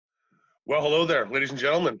Well, hello there, ladies and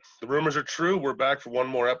gentlemen. The rumors are true. We're back for one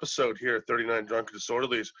more episode here at 39 Drunken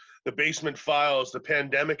Disorderlies. The Basement Files, the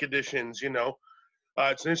pandemic editions, It's an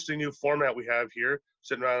interesting new format we have here,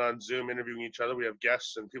 sitting around on Zoom interviewing each other. We have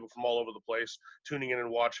guests and people from all over the place tuning in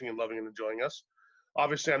and watching and loving and enjoying us.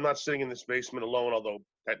 Obviously, I'm not sitting in this basement alone, although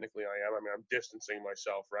technically I am. I mean, I'm distancing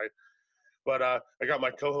myself, right? But I got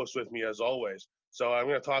my co-host with me as always. So I'm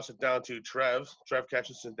going to toss it down to Trev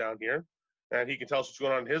Ketchinson down here, and he can tell us what's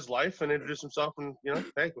going on in his life and introduce himself. And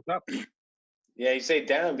hey, what's up? Yeah, you say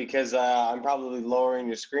down because I'm probably lowering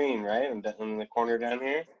your screen, right? I'm in the corner down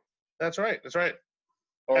here. That's right. That's right.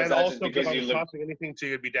 Or is And that also, just if because I you was look? tossing anything to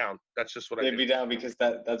you, it'd be down. That's just what I It'd do. be down because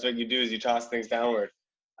that's what you do is you toss things downward.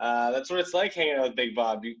 That's what it's like hanging out with Big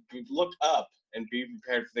Bob. You look up and be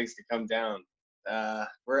prepared for things to come down.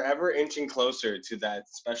 We're ever inching closer to that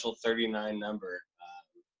special 39 number.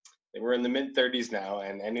 We're in the mid 30s now,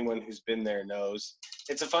 and anyone who's been there knows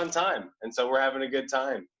it's a fun time. And so we're having a good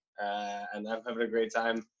time. And I'm having a great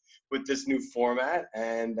time with this new format.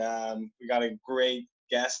 And we got a great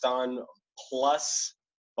guest on, plus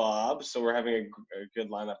Bob. So we're having a good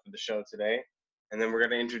lineup for the show today. And then we're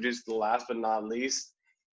going to introduce the last but not least,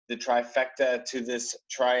 the trifecta to this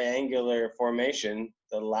triangular formation,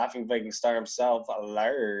 the Laughing Viking star himself,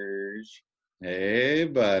 Large. Hey,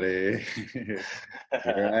 buddy. Here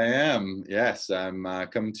I am. Yes, I'm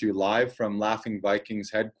coming to you live from Laughing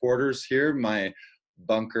Vikings headquarters here, my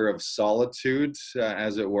bunker of solitude,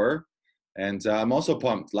 as it were. And I'm also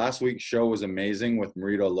pumped. Last week's show was amazing with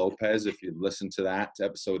Marito Lopez. If you listened to that,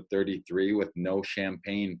 episode 33 with No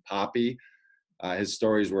Champagne Poppy, his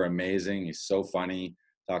stories were amazing. He's so funny.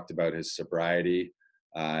 Talked about his sobriety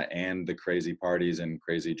and the crazy parties and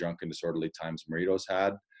crazy drunken disorderly times Marito's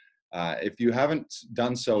had. If you haven't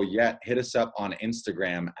done so yet, hit us up on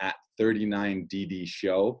Instagram at 39DD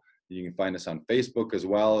Show. You can find us on Facebook as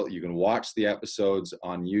well. You can watch the episodes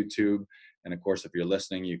on YouTube. And of course, if you're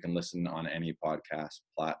listening, you can listen on any podcast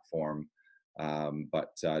platform.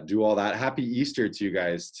 But do all that. Happy Easter to you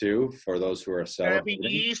guys, too, for those who are celebrating.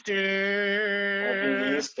 Happy Easter!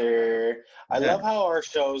 Happy Easter! I Yeah. love how our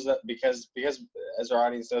shows, because as our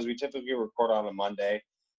audience knows, we typically record on a Monday.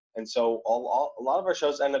 And so a lot of our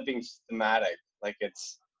shows end up being thematic. Like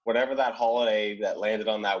it's whatever that holiday that landed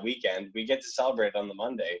on that weekend, we get to celebrate on the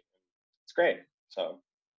Monday. It's great. So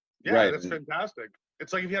Yeah, Right. that's fantastic.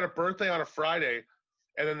 It's like if you had a birthday on a Friday,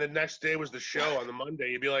 and then the next day was the show on the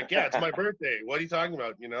Monday, you'd be like, "Yeah, it's my birthday. What are you talking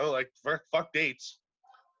about?" Like fuck dates.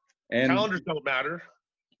 And Calendars don't matter.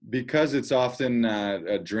 because it's often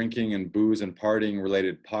a drinking and booze and partying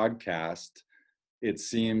related podcast, it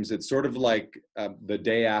seems it's sort of like the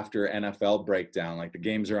day after NFL breakdown. Like the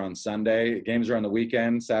games are on Sunday, games are on the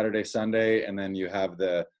weekend, Saturday, Sunday, and then you have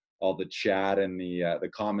all the chat and the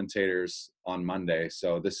commentators on Monday.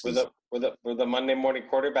 So this is we're the Monday morning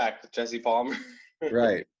quarterback with Jesse Palmer.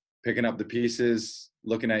 right. Picking up the pieces,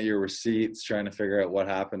 looking at your receipts, trying to figure out what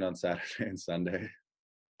happened on Saturday and Sunday.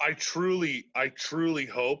 I truly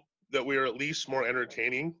hope that we are at least more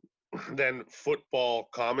entertaining than football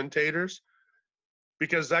commentators,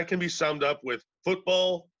 because that can be summed up with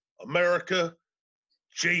football, America,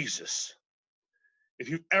 Jesus. If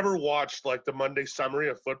you've ever watched like the Monday summary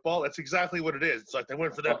of football, that's exactly what it is. It's like they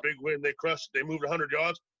went for that big win, they crushed, they moved 100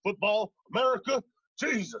 yards. Football, America,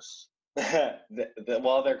 Jesus.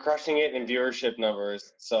 Well, they're crushing it in viewership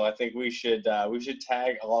numbers. So I think we should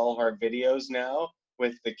tag all of our videos now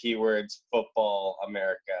with the keywords football,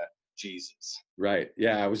 America, Jesus. Right.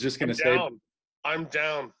 Yeah, I was just going to say, I'm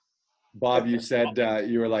down. Bob, you said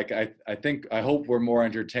you were like, I hope we're more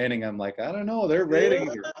entertaining. I'm like, I don't know. Their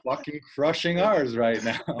ratings are fucking crushing ours right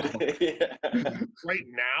now. Yeah. Right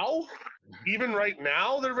now? Even right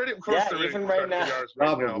now, they're ready. Of course, Yeah, they're even right now.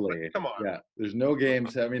 Probably. Come on. Yeah. There's no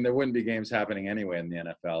games. I mean, there wouldn't be games happening anyway in the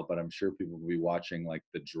NFL, but I'm sure people will be watching like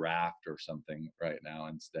the draft or something right now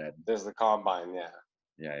instead. There's the combine, yeah.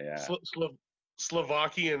 Yeah.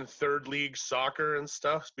 Slovakian third league soccer and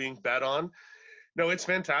stuff being bet on. No, it's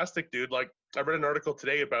fantastic, dude. Like I read an article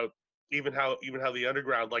today about even how the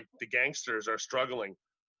underground, like the gangsters, are struggling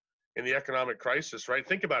in the economic crisis, right?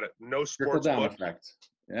 Think about it. No sports books. Effect.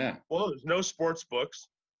 Yeah. Well, there's no sports books.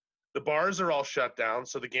 The bars are all shut down,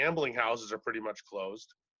 so the gambling houses are pretty much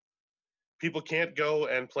closed. People can't go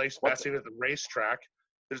and place bets at the racetrack.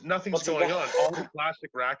 There's nothing's going on. All the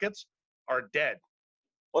plastic rackets are dead.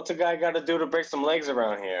 What's a guy got to do to break some legs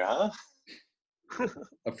around here, huh?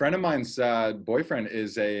 A friend of mine's boyfriend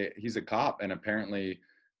he's a cop, and apparently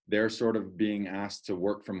they're sort of being asked to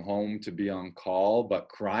work from home to be on call, but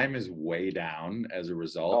crime is way down as a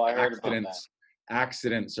result. Oh, I heard about that.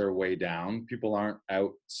 Accidents are way down. People aren't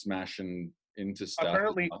out smashing into stuff.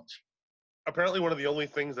 apparently one of the only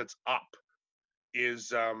things that's up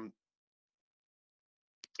is yeah.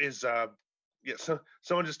 So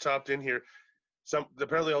someone just topped in here.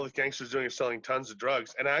 Apparently all the gangsters doing is selling tons of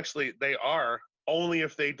drugs, and actually they are only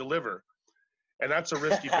if they deliver, and that's a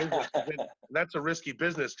risky business. That's a risky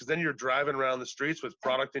business because then you're driving around the streets with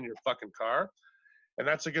product in your fucking car, and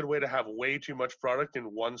that's a good way to have way too much product in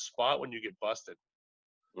one spot when you get busted.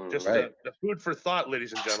 Just Right. the food for thought,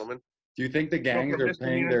 ladies and gentlemen. Do you think the Go gangs from are paying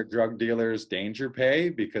misdemeanor, their drug dealers danger pay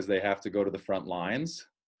because they have to go to the front lines?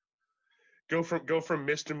 go from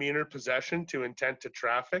misdemeanor possession to intent to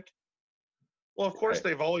traffic. Well, of course Right.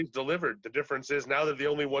 they've always delivered. The difference is now they're the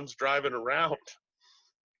only ones driving around.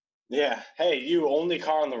 Yeah. Hey, you, only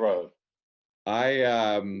car on the road.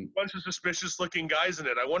 Bunch of suspicious looking guys in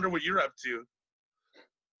it. I wonder what you're up to.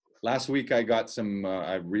 Last week I got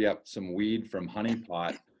I re-upped some weed from Honey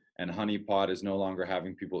Pot, and Honey Pot is no longer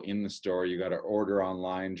having people in the store. You got to order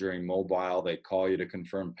online during mobile. They call you to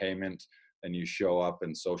confirm payment, and you show up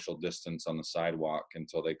and social distance on the sidewalk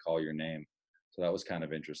until they call your name. So that was kind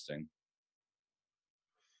of interesting.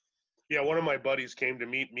 Yeah, one of my buddies came to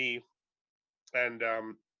meet me, and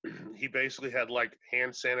he basically had like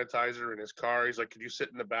hand sanitizer in his car. He's like, "Could you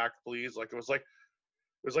sit in the back, please?" Like it was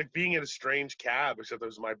like being in a strange cab, except it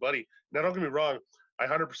was my buddy. Now, don't get me wrong, I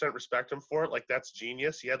 100% respect him for it. Like that's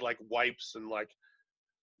genius. He had like wipes and like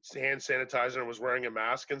hand sanitizer and was wearing a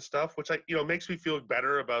mask and stuff, which makes me feel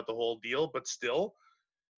better about the whole deal. But still,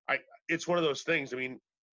 it's one of those things. I mean,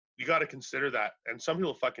 you got to consider that, and some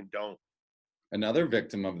people fucking don't. Another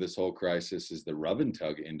victim of this whole crisis is the rub and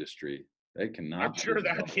tug industry. They cannot. I'm sure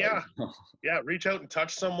that, yeah. Yeah, reach out and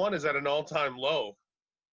touch someone is at an all-time low.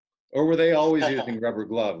 Or were they always using rubber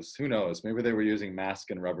gloves? Who knows? Maybe they were using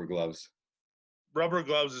mask and rubber gloves. Rubber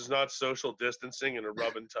gloves is not social distancing in a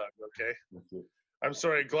rub and tug, okay? I'm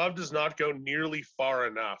sorry, glove does not go nearly far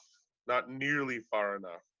enough. Not nearly far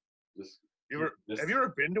enough. Have you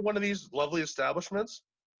ever been to one of these lovely establishments?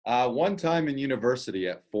 One time in university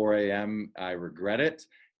at 4 a.m., I regret it,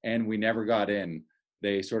 and we never got in.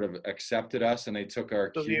 They sort of accepted us, and they took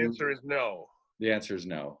our So cue. the answer is no. The answer is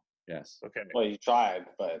no. Yes. Okay. Well, you tried,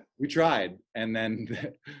 but We tried, and then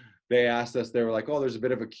they asked us. They were like, "Oh, there's a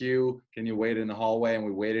bit of a queue. Can you wait in the hallway?" And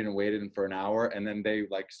we waited and waited for an hour, and then they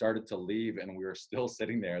like started to leave, and we were still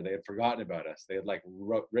sitting there. They had forgotten about us. They had like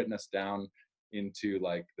written us down into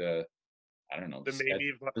like the, I don't know, The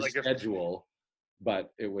maybe the like schedule.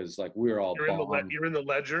 But it was like we were all you're in the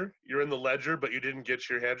ledger. You're in the ledger, but you didn't get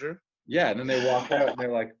your hedger. Yeah, and then they walked out and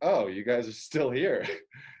they're like, "Oh, you guys are still here,"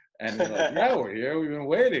 and we're like, "Yeah, we're here. We've been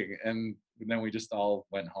waiting." And then we just all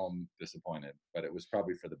went home disappointed. But it was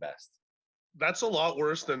probably for the best. That's a lot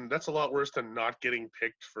worse than not getting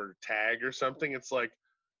picked for tag or something. It's like,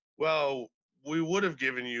 well, we would have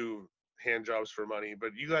given you hand jobs for money,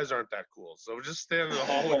 but you guys aren't that cool. So just stand in the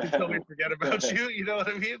hallway until we forget about you. You know what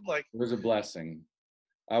I mean? Like It was a blessing.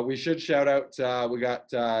 We should shout out. We got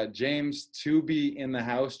James Tooby in the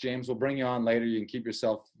house. James, we'll bring you on later. You can keep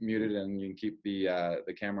yourself muted and you can keep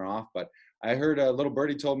the camera off. But I heard a little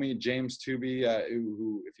birdie told me James Tooby,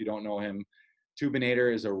 who, if you don't know him,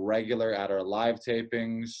 Tubinator is a regular at our live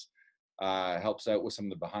tapings. Helps out with some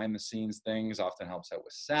of the behind the scenes things. Often helps out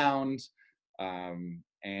with sound.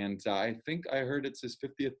 And I think I heard it's his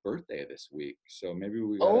 50th birthday this week. So maybe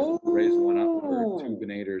we gotta raise one up for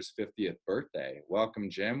Tubinator's 50th birthday. Welcome,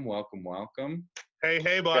 Jim. Welcome, welcome.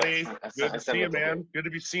 Hey, buddy. Good to see you, man. Good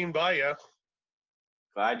to be seen by you.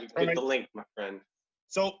 Glad you get the link, my friend.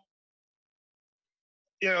 So,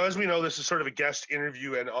 as we know, this is sort of a guest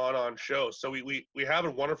interview and on show. So we have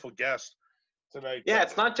a wonderful guest tonight. Yeah,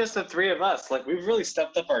 it's not just the three of us. Like, we've really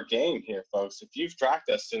stepped up our game here, folks. If you've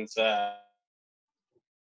tracked us since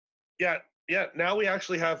Yeah. Now we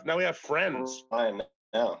have friends. I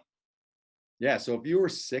know. Yeah. So if you were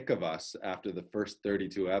sick of us after the first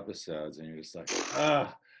 32 episodes, and you're just like,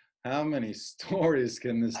 how many stories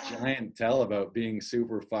can this giant tell about being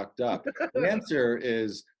super fucked up? The answer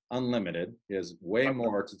is unlimited. He has way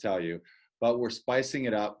more to tell you, but we're spicing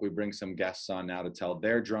it up. We bring some guests on now to tell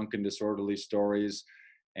their drunken disorderly stories,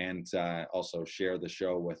 and also share the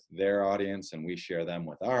show with their audience, and we share them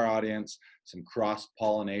with our audience. Some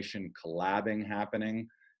cross-pollination collabing happening,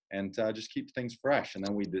 and just keep things fresh. And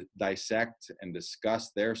then we dissect and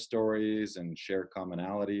discuss their stories and share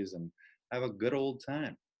commonalities and have a good old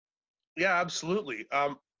time. Yeah, absolutely.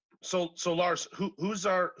 So Lars, who's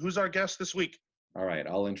our guest this week? All right,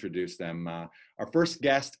 I'll introduce them. Our first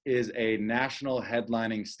guest is a national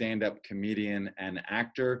headlining stand-up comedian and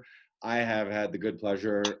actor. I have had the good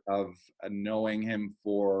pleasure of knowing him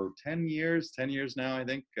for 10 years now, I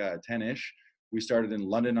think, 10-ish. We started in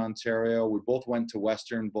London, Ontario. We both went to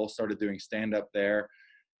Western, both started doing stand-up there.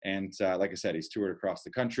 And like I said, he's toured across the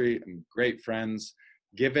country. And great friends.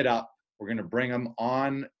 Give it up. We're going to bring him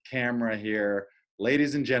on camera here.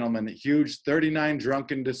 Ladies and gentlemen, huge 39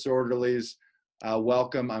 Drunken Disorderlies.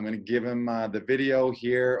 Welcome. I'm going to give him the video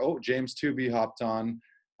here. Oh, James Tooby hopped on.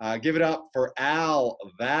 Give it up for Al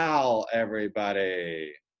Val,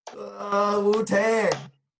 everybody. Wu-Tang.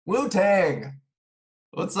 Wu-Tang.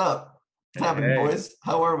 What's up? What's happening, Hey. boys?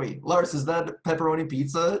 How are we? Lars, is that pepperoni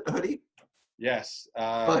pizza hoodie? Yes.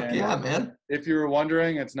 Fuck yeah, man. If you were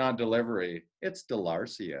wondering, it's not delivery. It's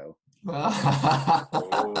Delarcio.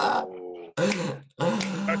 Oh.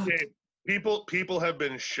 Okay, people have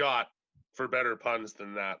been shot for better puns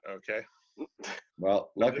than that. Okay.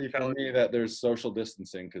 Well, I'm lucky just for telling me that there's social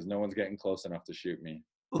distancing because no one's getting close enough to shoot me.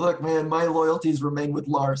 Look, man, my loyalties remain with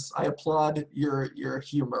Lars. I applaud your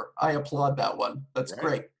humor. I applaud that one. That's Right.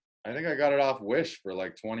 great. I think I got it off Wish for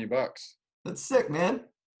like $20. That's sick, man.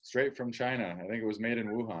 Straight from China. I think it was made in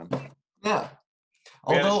Wuhan. Yeah.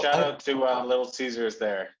 We had a Although shout out to Little Caesars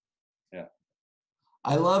there.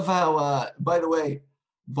 I love how, by the way,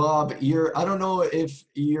 Bob, I don't know if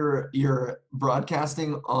you're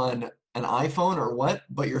broadcasting on an iPhone or what,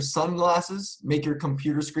 but your sunglasses make your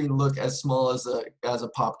computer screen look as small as a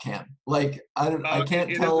pop can. Like I can't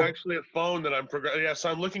tell. It is actually a phone that I'm progressing. Yeah, so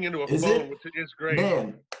I'm looking into a Is phone, it? which is great.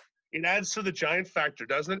 Man, It adds to the giant factor,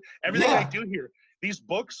 doesn't it? Everything I Yeah. do here, these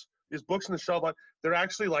books in the shelf, they're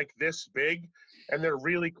actually like this big, and they're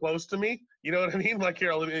really close to me. You know what I mean? Like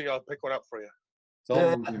here, I'll pick one up for you. It's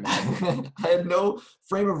all movie magic. I had no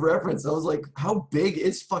frame of reference. I was like, how big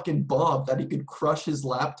is fucking Bob that he could crush his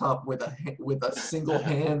laptop with a single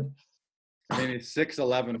hand? I mean, he's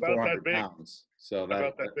 6'11", About that 400 big. pounds. So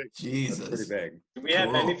About that big. that's Jesus. pretty big. Do we have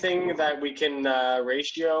Cool. anything that we can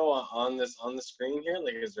ratio on the screen here?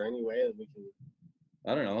 Like, is there any way that we can?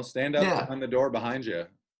 I don't know. Stand up Yeah. behind the door behind you.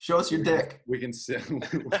 Show us your dick. We can sit.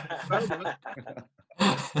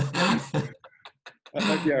 That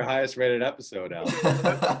might be our highest rated episode, Al.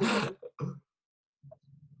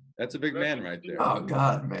 That's a big man right there. Oh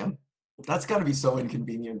God, man. That's gotta be so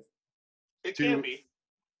inconvenient. It To- can be.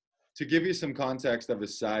 To give you some context of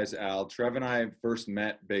his size, Al, Trev and I first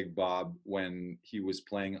met Big Bob when he was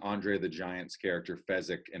playing Andre the Giant's character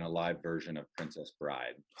Fezzik in a live version of Princess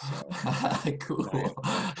Bride. So, Cool.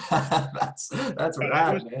 That's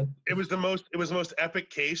rad, man. It was the most epic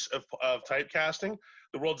case of typecasting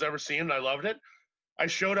the world's ever seen, and I loved it. I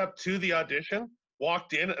showed up to the audition,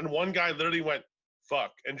 walked in, and one guy literally went,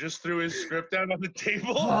 "Fuck," and just threw his script down on the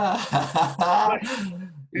table.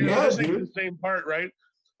 You know, Yeah, this is dude. the same part, right?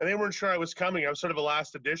 And they weren't sure I was coming. I was sort of a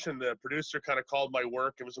last edition. The producer kind of called my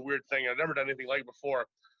work. It was a weird thing. I'd never done anything like it before.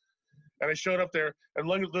 And I showed up there, and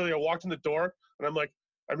literally I walked in the door, and I'm like,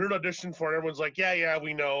 "I'm here to audition for it." And everyone's like, yeah,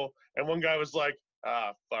 we know. And one guy was like,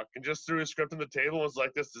 "Ah, fuck," and just threw his script on the table and was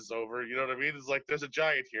like, "This is over." You know what I mean? It's like, there's a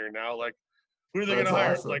giant here now. Like, who are they going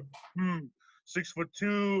That's to hire? awesome. It's like,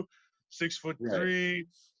 6'2", 6'3", Right.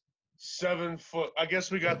 7 foot. I guess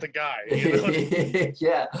we got the guy. You know?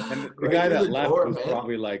 Yeah. and the Right guy through that the left door, was man.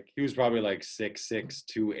 probably like 6'6",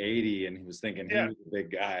 280, and he was thinking he Yeah. was a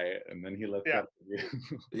big guy, and then he looked Yeah. up at you.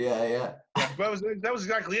 Yeah. Yeah, that was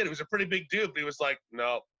exactly it. He was a pretty big dude, but he was like,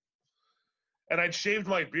 "No." And I'd shaved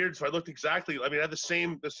my beard, so I looked exactly. I mean, I had the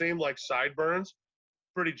same like sideburns.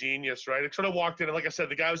 Pretty genius, right? I sort of walked in, and like I said,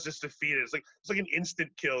 the guy was just defeated. It's like an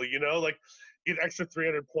instant kill, you know, like get extra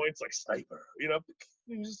 300 points, like sniper, you know.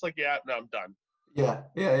 He's just like, "Yeah, no, I'm done." Yeah.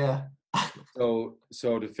 So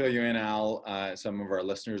to fill you in, Al, some of our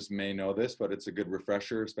listeners may know this, but it's a good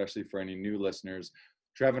refresher, especially for any new listeners.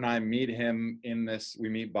 Trev and I meet we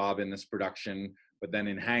meet Bob in this production, but then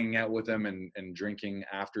in hanging out with him and drinking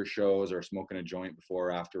after shows or smoking a joint before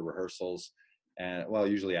or after rehearsals, and well,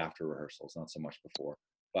 usually after rehearsals, not so much before.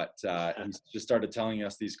 But he just started telling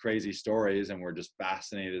us these crazy stories, and we're just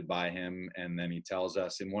fascinated by him. And then he tells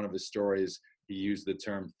us in one of his stories, he used the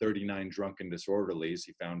term 39 drunken disorderlies.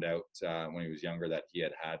 He found out when he was younger that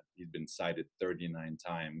he'd been cited 39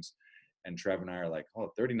 times. And Trev and I are like,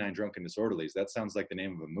 "Oh, 39 drunken disorderlies. That sounds like the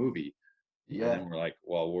name of a movie." And Yeah. then we're like,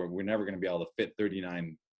 "Well, we're never going to be able to fit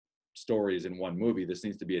 39 stories in one movie. This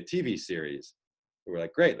needs to be a TV series." So we're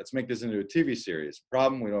like, "Great, let's make this into a TV series."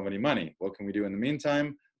 Problem, we don't have any money. What can we do in the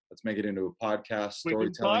meantime? Let's make it into a podcast, We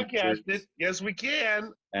can storytelling podcast series. it. Yes, we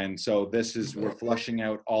can. And so we're flushing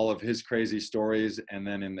out all of his crazy stories, and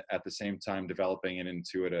then at the same time developing it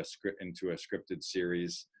into a scripted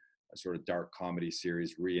series, a sort of dark comedy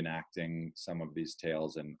series, reenacting some of these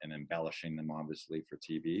tales and embellishing them, obviously, for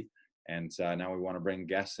TV. And now we want to bring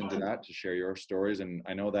guests into that to share your stories. And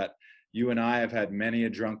I know that you and I have had many a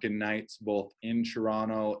drunken nights, both in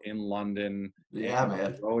Toronto, in London, Yeah, and on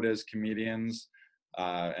man. the road as comedians.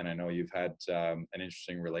 And I know you've had an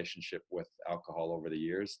interesting relationship with alcohol over the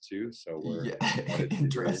years too. So we're Yeah, excited to hear your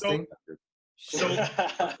interesting. perspective. So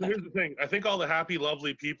here's the thing. I think all the happy,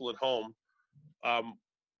 lovely people at home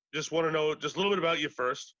just want to know just a little bit about you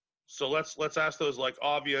first. So let's ask those like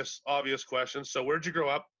obvious questions. So where'd you grow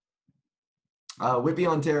up? Whitby,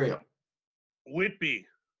 Ontario. Whitby.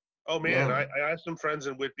 Oh man, Yeah. I have some friends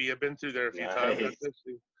in Whitby. I've been through there a few times. Nice. That's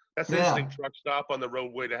interesting. That's an Yeah. interesting truck stop on the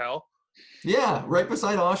roadway to hell. Yeah, right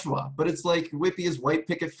beside Oshawa. But it's like Whitby is white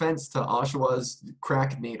picket fence to Oshawa's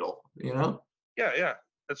crack needle, you know? Yeah,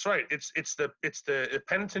 that's right. It's the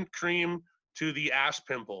penitent cream to the ass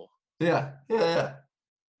pimple. Yeah.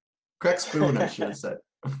 Crack spoon, I should have said.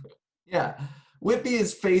 Yeah. Whitby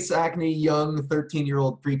is face acne, young,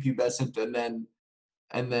 13-year-old prepubescent, and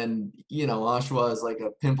then Oshawa is like a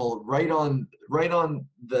pimple right on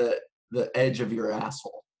the edge of your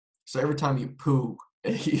asshole. So every time you poo,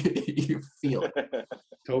 you feel it.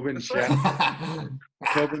 Tobin That's Shep, right.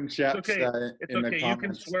 Tobin Shep's It's okay. It's in the okay. You can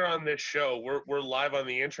comments. swear on this show. We're live on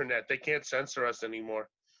the internet. They can't censor us anymore.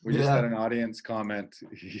 We just had Yeah. an audience comment.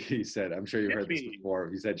 He said, I'm sure you've heard this Shitbee. before.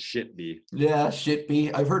 He said shitbee. Yeah,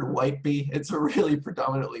 Shitby. I've heard Whiteby. It's a really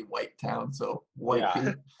predominantly white town, so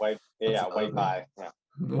Whiteby. White another pie. Yeah.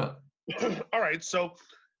 Yeah. All right. So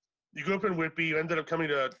you grew up in Whitby. You ended up coming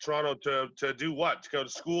to Toronto to do what? To go to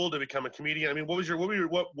school, to become a comedian. I mean,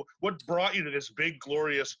 what brought you to this big,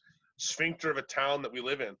 glorious sphincter of a town that we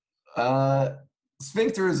live in?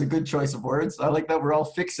 Sphincter is a good choice of words. I like that we're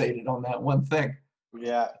all fixated on that one thing.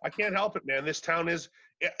 Yeah. I can't help it, man. This town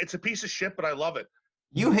it's a piece of shit, but I love it.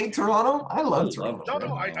 You hate Toronto? I love I Toronto. love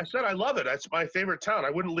No, man. I said I love it. It's my favorite town. I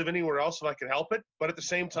wouldn't live anywhere else if I could help it. But at the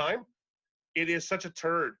same time, it is such a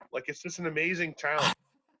turd. Like, it's just an amazing town.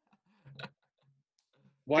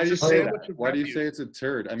 Why It's do you a say sandwich that? of Why do you refuse. say it's a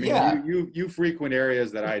turd? I mean, Yeah. you frequent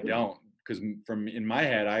areas that I don't, because from in my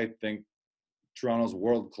head, I think Toronto's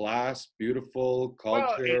world class, beautiful Well,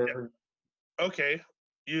 culture. Okay,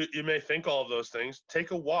 you may think all of those things.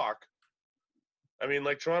 Take a walk. I mean,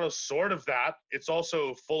 like, Toronto's sort of that. It's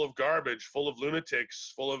also full of garbage, full of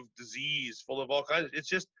lunatics, full of disease, full of all kinds. It's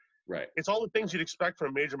just, Right. it's all the things you'd expect from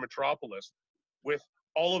a major metropolis, with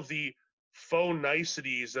all of the faux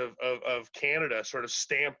niceties of Canada sort of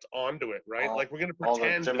stamped onto it, right? Like, we're going to All the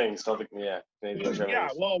pretend. trimmings, Canadian trimmings. Yeah,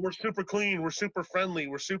 well, we're super clean, we're super friendly,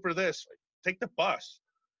 we're super this. Take the bus.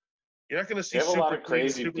 You're not going to see We have a lot super of clean,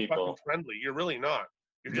 crazy super people. fucking friendly. You're really not.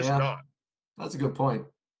 You're just Yeah. not. That's a good point.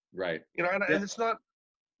 Right. And it's not.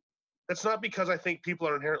 That's not because I think people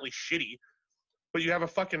are inherently shitty, but you have a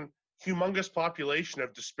fucking humongous population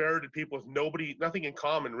of dispirited people with nothing in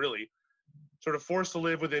common, really, sort of forced to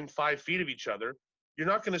live within 5 feet of each other. You're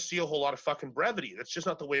not going to see a whole lot of fucking brevity. That's just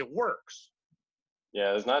not the way it works.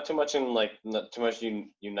 Yeah, there's not too much not too much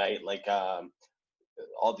unite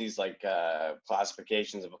all these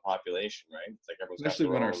classifications of a population, right? It's like everyone's got Especially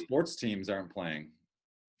their when our own. sports teams aren't playing.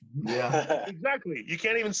 Yeah. Exactly. You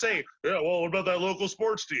can't even say, yeah, well, what about that local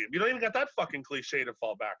sports team? You don't even got that fucking cliche to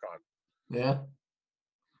fall back on. Yeah.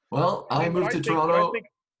 Well, I mean, but moved to think- Toronto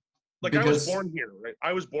Like, I was because born here, right?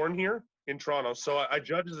 I was born here in Toronto, so I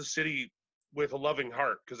judge the city with a loving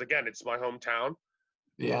heart because, again, it's my hometown.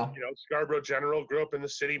 yeah. You know, Scarborough General, grew up in the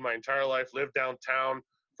city my entire life, lived downtown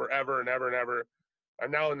forever and ever and ever. I'm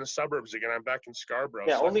now in the suburbs again. I'm back in Scarborough.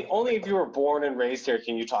 Yeah, so only if you were born and raised here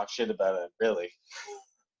can you talk shit about it, really.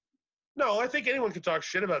 No, I think anyone can talk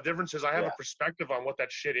shit about differences. I have a perspective on what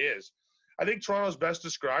that shit is. I think Toronto's best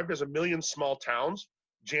described as a million small towns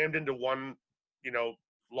jammed into one,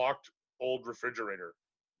 locked old refrigerator.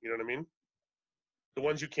 You know what I mean? The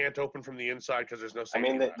ones you can't open from the inside because there's no I safety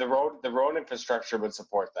mean, net. the road infrastructure would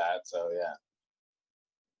support that. So yeah.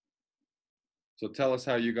 So tell us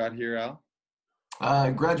how you got here, Al.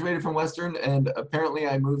 I graduated from Western, and apparently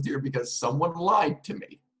I moved here because someone lied to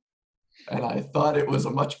me. And I thought it was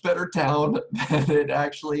a much better town than it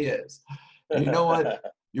actually is. And you know what?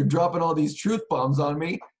 You're dropping all these truth bombs on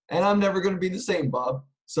me, and I'm never going to be the same, Bob.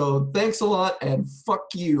 So thanks a lot, and fuck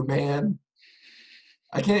you, man.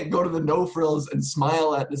 I can't go to the No Frills and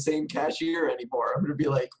smile at the same cashier anymore. I'm going to be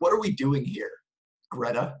like, what are we doing here,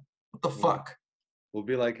 Greta? What the fuck? We'll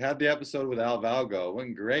be like, had the episode with Al Valgo. It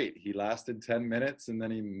went great. He lasted 10 minutes and then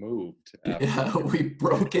he moved. Yeah, we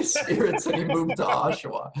broke his spirits and he moved to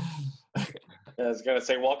Oshawa. I was gonna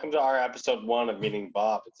say, welcome to our episode 1 of meeting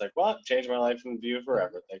Bob. It's like, what? Changed my life and view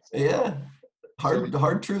forever. Thanks. Yeah,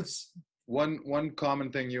 hard truths. One common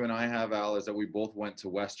thing you and I have, Al, is that we both went to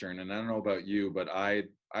Western, and I don't know about you, but I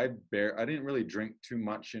didn't really drink too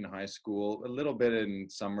much in high school. A little bit in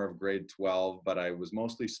summer of grade 12, but I was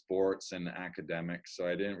mostly sports and academics, so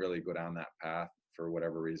I didn't really go down that path for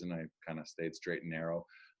whatever reason. I kind of stayed straight and narrow.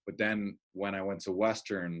 But then when I went to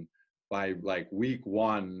Western, by like week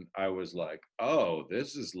one, I was like, oh,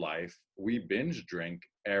 this is life. We binge drink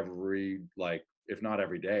every, like, if not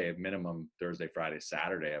every day, minimum Thursday, Friday,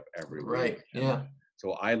 Saturday of every Right. week. Yeah.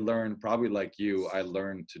 So I learned, probably like you, I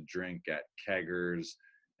learned to drink at keggers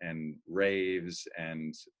and raves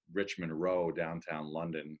and Richmond Row, downtown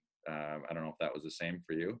London. I don't know if that was the same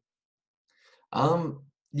for you.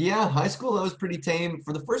 Yeah, high school I was pretty tame.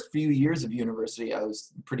 For the first few years of university, I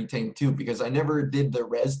was pretty tame too because I never did the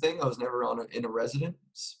res thing. I was never in a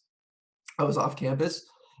residence. I was off campus.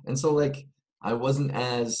 And so like I wasn't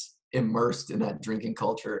as immersed in that drinking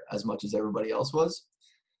culture as much as everybody else was.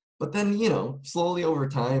 But then, slowly over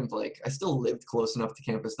time, like I still lived close enough to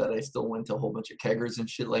campus that I still went to a whole bunch of keggers and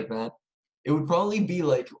shit like that. It would probably be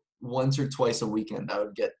like once or twice a weekend I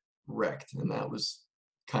would get wrecked, and that was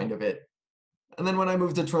kind of it. And then when I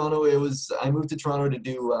moved to Toronto, I moved to Toronto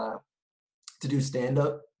to do stand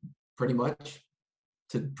up, pretty much,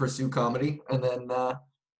 to pursue comedy, and then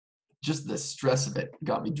just the stress of it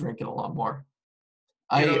got me drinking a lot more.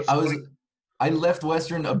 I It's I was funny. I left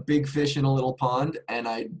Western a big fish in a little pond, and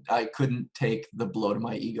I couldn't take the blow to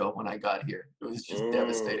my ego when I got here. It was just Mm,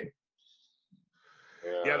 devastating.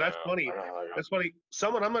 Yeah, yeah, that's funny. I know how that goes. That's funny.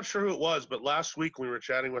 Someone, I'm not sure who it was, but last week when we were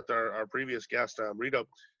chatting with our previous guest, Rito,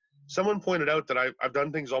 someone pointed out that I've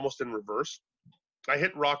done things almost in reverse. I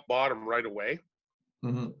hit rock bottom right away,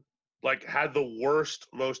 Hmm. like had the worst,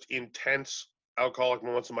 most intense alcoholic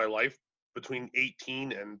moments of my life between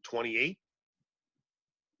 18 and 28.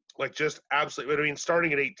 Like just absolutely, I mean,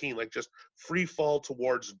 starting at 18, like just free fall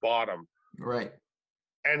towards bottom, Right.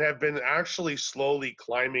 and have been actually slowly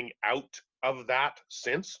climbing out of that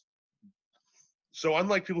since. So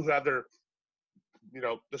unlike people who have their,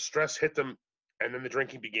 the stress hit them and then the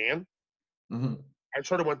drinking began, Hmm. I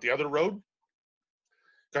sort of went the other road.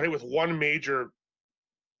 Got hit with one major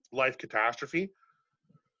life catastrophe.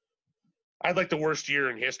 I had like the worst year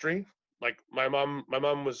in history. Like my mom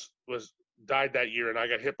was died that year, and I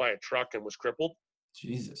got hit by a truck and was crippled.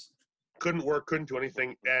 Jesus. Couldn't work, couldn't do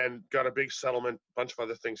anything, and got a big settlement. A bunch of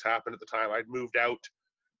other things happened at the time. I'd moved out.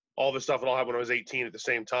 All this stuff, it all happened when I was 18 at the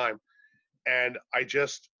same time. And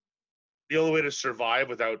the only way to survive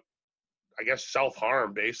without, I guess, self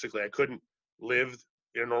harm, basically, I couldn't live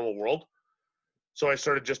in a normal world. So I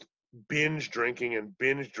started just binge drinking and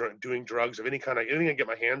doing drugs of any kind of anything I get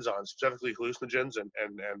my hands on, specifically hallucinogens and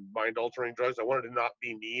mind altering drugs. I wanted to not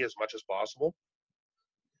be me as much as possible,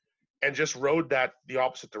 and just rode that the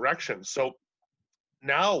opposite direction. So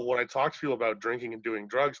now when I talk to people about drinking and doing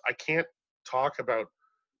drugs, I can't talk about,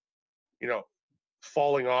 you know,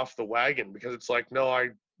 falling off the wagon, because it's like, no,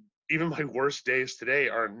 even my worst days today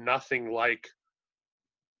are nothing like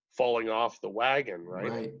falling off the wagon, right?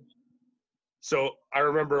 Right. So I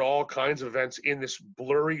remember all kinds of events in this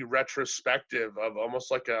blurry retrospective of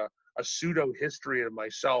almost like a pseudo history of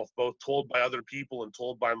myself, both told by other people and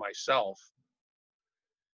told by myself.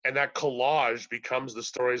 And that collage becomes the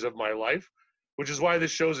stories of my life, which is why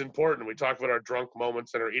this show is important. We talk about our drunk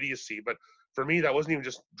moments and our idiocy, but for me, that wasn't even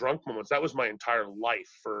just drunk moments. That was my entire life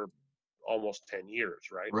for almost 10 years,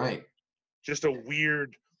 right? Right. Just a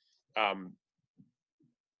weird um,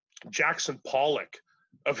 Jackson Pollock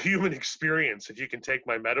of human experience, if you can take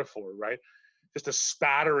my metaphor, right? Just a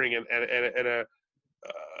spattering and a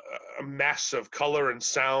mess of color and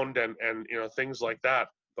sound and things like that.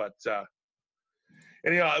 But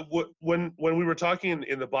when we were talking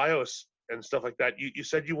in the bios and stuff like that, you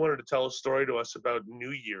said you wanted to tell a story to us about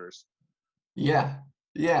New Year's, Yeah.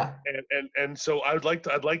 Yeah. and so I'd like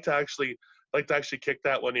to actually kick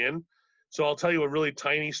that one in. So I'll tell you a really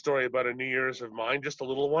tiny story about a New Year's of mine, just a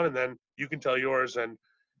little one, and then you can tell yours, and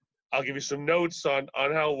I'll give you some notes on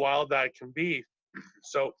how wild that can be.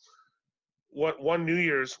 So one New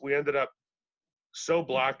Year's, we ended up so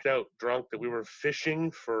blacked out drunk that we were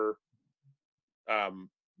fishing for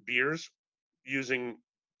beers using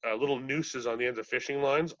little nooses on the ends of fishing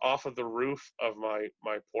lines off of the roof of my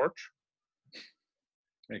porch.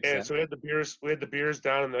 Makes And sense. so we had the beers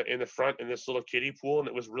down in the front in this little kiddie pool, and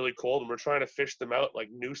it was really cold, and we're trying to fish them out, like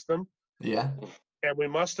noose them. Yeah. And we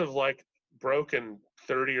must have like broken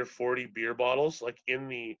 30 or 40 beer bottles, like in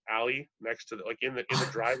the alley next to in the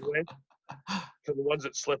driveway, to the ones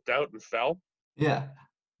that slipped out and fell. Yeah.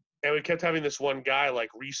 And we kept having this one guy like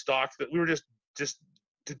restock that. We were just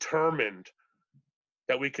determined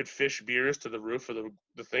that we could fish beers to the roof of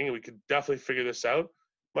the thing, and we could definitely figure this out.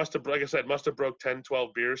 Must have, like I said, must have broke 10,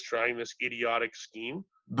 12 beers trying this idiotic scheme.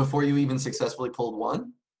 Before you even successfully pulled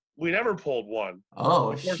one? We never pulled one.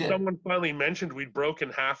 Oh, Before shit. someone finally mentioned we'd broken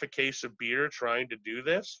half a case of beer trying to do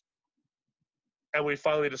this, and we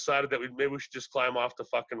finally decided that maybe we should just climb off the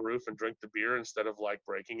fucking roof and drink the beer instead of like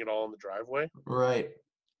breaking it all in the driveway. Right.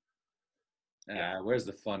 Where's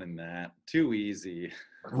the fun in that? Too easy.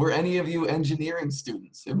 Were any of you engineering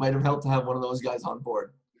students? It might have helped to have one of those guys on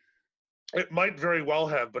board. It might very well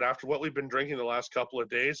have, but after what we've been drinking the last couple of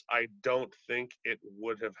days, I don't think it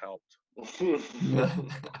would have helped.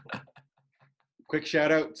 Quick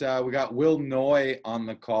shout out. We got Will Noy on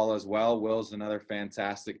the call as well. Will's another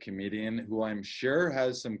fantastic comedian who I'm sure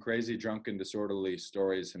has some crazy drunk and disorderly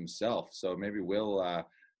stories himself. So maybe we'll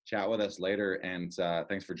chat with us later. And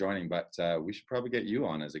thanks for joining. But we should probably get you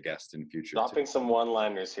on as a guest in future. Dropping some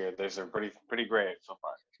one-liners here. Those are pretty great so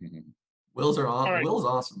far. Will's right. Will's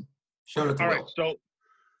awesome. Shout out to All Will. right,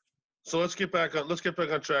 so let's get back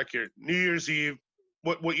on track here. New Year's Eve.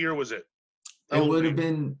 What year was it? It would have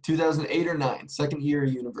been 2008 or 9, second year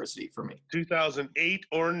of university for me. 2008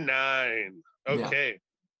 or 9. Okay.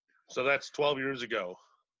 So that's 12 years ago.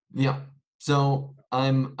 Yeah. So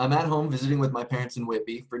I'm at home visiting with my parents in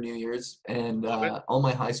Whitby for New Year's, and all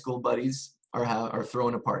my high school buddies are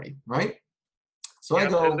throwing a party, right? So I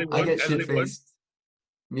go, I get shit faced.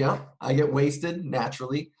 Yeah, I get wasted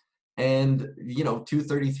naturally, and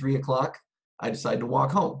 2:30, 3 o'clock, I decide to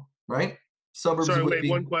walk home, right? Suburbs of Whitby.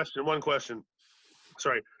 Wait, one question.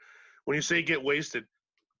 Sorry. When you say get wasted,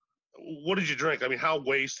 what did you drink? I mean, how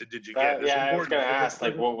wasted did you get? I was gonna ask,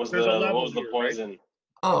 like, what was the poison? Right?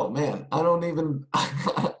 Oh man, I don't even.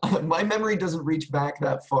 My memory doesn't reach back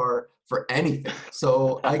that far for anything,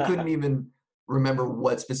 so I couldn't even remember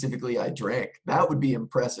what specifically I drank. That would be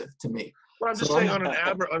impressive to me. Well, I'm just saying, on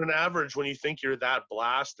an average, when you think you're that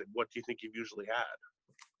blasted, what do you think you've usually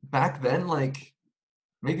had? Back then, like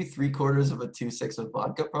maybe 3/4 of a 2.6 of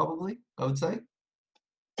vodka, probably. I would say.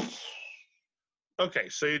 Okay,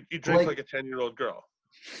 so you drink like a 10-year-old girl.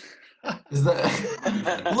 Is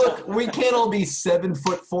that? Look, we can't all be 7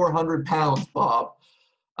 foot 400 pounds, Bob.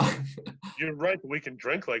 You're right. We can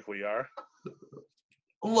drink like we are.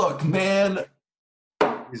 Look, man.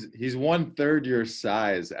 He's 1/3 your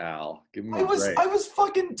size, Al. Give me a break. I was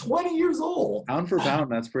fucking 20 years old. Pound for pound,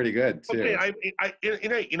 that's pretty good too.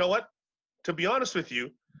 Okay, you know what? To be honest with you,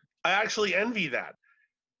 I actually envy that,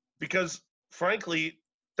 because frankly,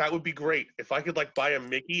 that would be great if I could like buy a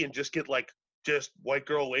Mickey and just get just white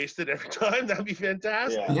girl wasted every time. That'd be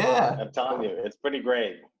fantastic. Yeah. I'm telling you, it's pretty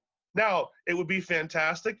great. Now, it would be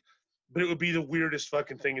fantastic, but it would be the weirdest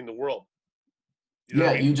fucking thing in the world. You know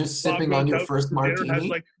Yeah, what I mean? you just sipping on your first martini. Has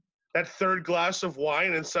like that third glass of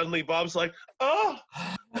wine, and suddenly Bob's like, "Oh,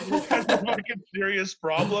 that's a fucking serious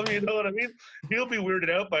problem." You know what I mean? He'll be weirded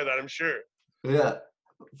out by that, I'm sure. Yeah.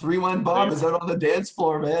 3-1 Bob is out on the dance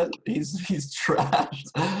floor, man. He's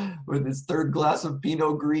trashed with his third glass of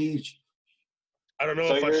Pinot Gris. I don't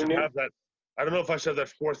know if I should have that. I don't know if I should have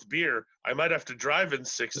that fourth beer. I might have to drive in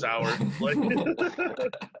 6 hours.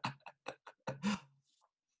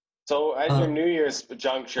 So at your New Year's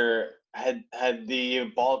juncture, had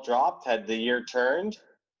the ball dropped? Had the year turned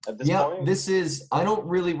at this point? Yeah, this is, I don't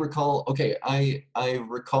really recall. Okay, I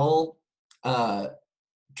recall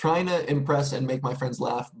trying to impress and make my friends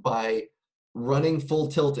laugh by running full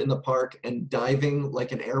tilt in the park and diving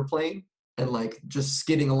like an airplane and like just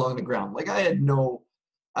skidding along the ground. Like I had it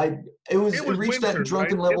reached winter, that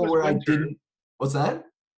drunken right? level where winter. I didn't. What's that?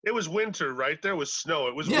 It was winter, right? There was snow.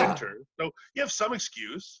 It was winter. So you have some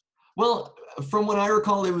excuse. Well, from what I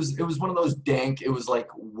recall, it was one of those dank. It was like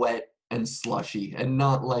wet and slushy, and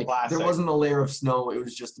not like Classic. There wasn't a layer of snow. It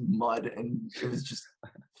was just mud, and it was just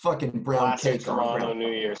fucking brown Classic cake on the Toronto ground.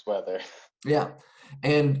 New Year's weather. Yeah,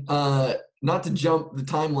 and not to jump the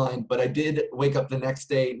timeline, but I did wake up the next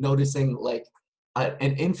day noticing like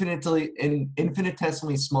an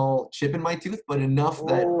infinitesimally small chip in my tooth, but enough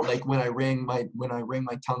that like when I rang my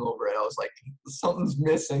tongue over it, I was like, something's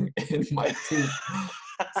missing in my tooth.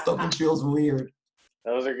 Something feels weird.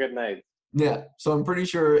 Those are good nights. Yeah, so I'm pretty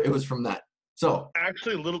sure it was from that. So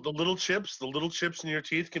actually, the little chips in your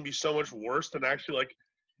teeth can be so much worse than actually like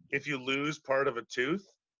if you lose part of a tooth.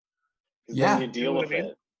 Yeah, then you deal with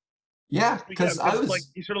it. Yeah, because I was like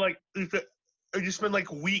you sort of like you spend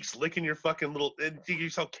like weeks licking your fucking little.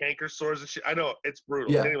 You sell canker sores and shit. I know it's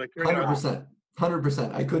brutal. Yeah, anyway,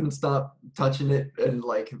 100%. I couldn't stop touching it and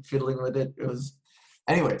like fiddling with it. It was.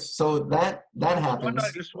 Anyways, so that happens.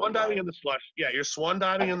 You're swan diving in the slush. Yeah, you're swan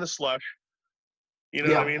diving in the slush. You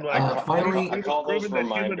know what I mean? Like finally, I call those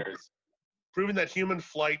reminders. proving that human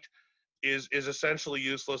flight is essentially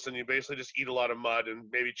useless, and you basically just eat a lot of mud and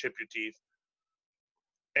maybe chip your teeth.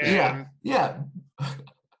 And Yeah.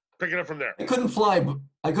 pick it up from there. I couldn't fly,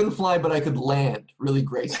 but I could land really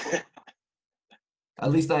gracefully.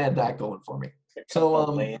 At least I had that going for me.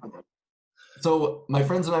 So my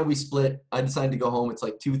friends and I, we split. I decided to go home. It's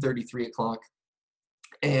like 2:30, 3 o'clock.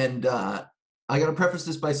 And I got to preface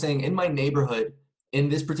this by saying in my neighborhood, in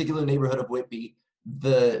this particular neighborhood of Whitby,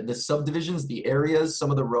 the subdivisions, the areas,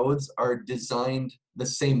 some of the roads are designed the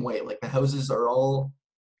same way. Like the houses are all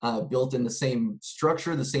built in the same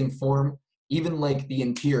structure, the same form. Even like the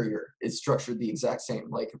interior is structured the exact same,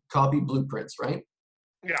 like copy blueprints, right?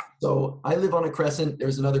 Yeah. So I live on a crescent.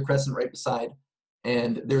 There's another crescent right beside.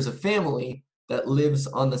 And there's a family that lives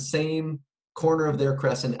on the same corner of their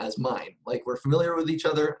crescent as mine. Like we're familiar with each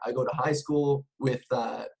other. I go to high school with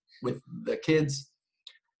the kids.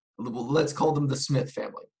 Let's call them the Smith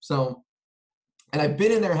family. So, and I've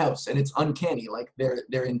been in their house, and it's uncanny. Like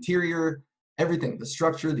their interior, everything, the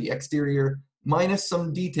structure, the exterior, minus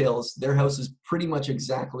some details, their house is pretty much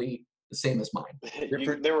exactly the same as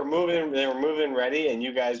mine. They were moving ready, and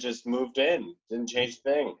you guys just moved in. Didn't change a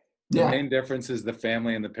thing. The main difference is the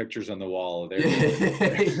family and the pictures on the wall.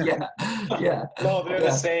 Yeah. No, they're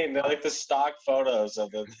the same. They're like the stock photos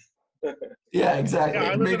of the. Yeah, exactly.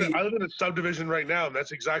 Yeah, I live in a subdivision right now, and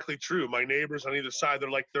that's exactly true. My neighbors on either side,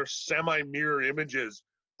 they're semi-mirror images.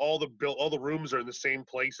 All the rooms are in the same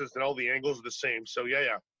places, and all the angles are the same. So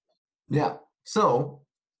yeah. So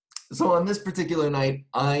on this particular night,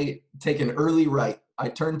 I take an early right. I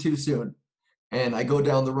turn too soon, and I go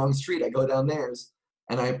down the wrong street. I go down theirs,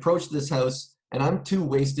 and I approach this house, and I'm too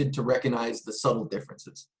wasted to recognize the subtle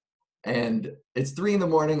differences. And it's 3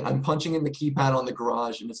 a.m. I'm punching in the keypad on the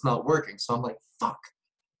garage, and it's not working. So I'm like, fuck,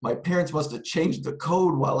 my parents must have changed the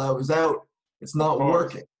code while I was out. It's not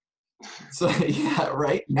working. So yeah,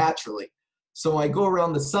 right, naturally. So I go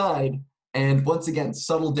around the side, and once again,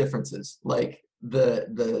 subtle differences. Like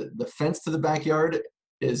the fence to the backyard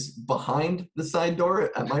is behind the side door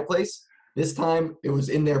at my place. This time it was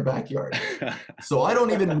in their backyard. So I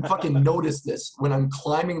don't even fucking notice this when I'm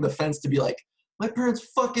climbing the fence to be like, my parents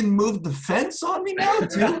fucking moved the fence on me now,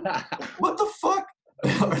 dude. What the fuck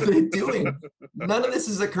are they doing? None of this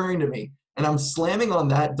is occurring to me. And I'm slamming on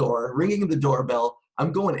that door, ringing the doorbell.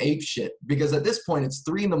 I'm going ape shit because at this point it's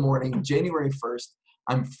 3 a.m, January 1st.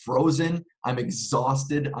 I'm frozen. I'm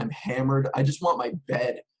exhausted. I'm hammered. I just want my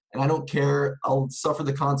bed. And I don't care. I'll suffer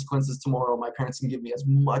the consequences tomorrow. My parents can give me as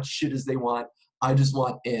much shit as they want. I just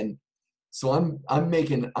want in. So I'm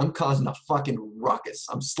causing a fucking ruckus.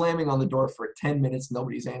 I'm slamming on the door for 10 minutes.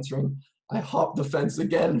 Nobody's answering. I hop the fence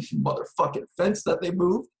again. Motherfucking fence that they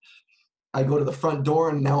moved. I go to the front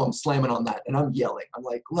door, and now I'm slamming on that. And I'm yelling. I'm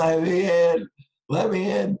like, let me in. Let me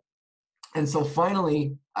in. And so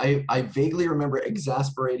finally, I vaguely remember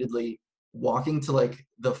exasperatedly walking to like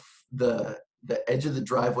the edge of the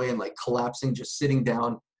driveway and like collapsing, just sitting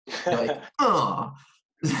down, like, oh,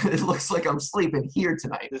 it looks like I'm sleeping here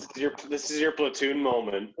tonight. This is your platoon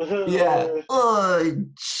moment. Yeah. Oh,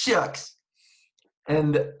 shucks.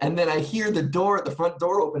 And then I hear the front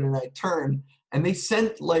door open, and I turn, and they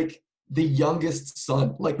sent like the youngest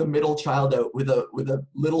son, like the middle child, out with a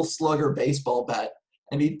little slugger baseball bat.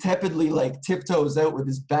 And he tepidly like tiptoes out with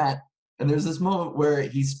his bat. And there's this moment where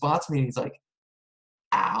he spots me, and he's like,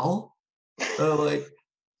 Al? Like,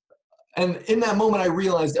 and in that moment I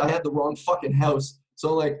realized I had the wrong fucking house. So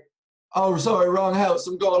I'm like, oh, sorry, wrong house.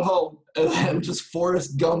 I'm going home. And then just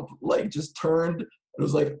Forrest Gump like just turned and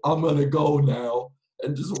was like, I'm gonna go now,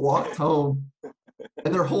 and just walked home.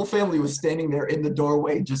 And their whole family was standing there in the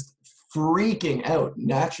doorway just freaking out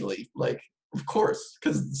naturally. Like, of course,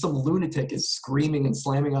 because some lunatic is screaming and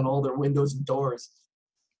slamming on all their windows and doors.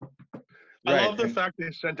 I love the fact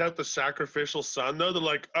they sent out the sacrificial son, though. They're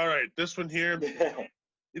like, all right, this one here,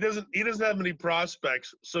 he doesn't have any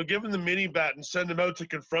prospects, so give him the mini bat and send him out to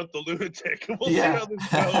confront the lunatic. We'll see how this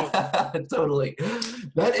goes. Totally.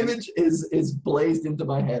 That image is blazed into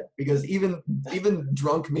my head because even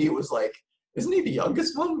drunk me was like, isn't he the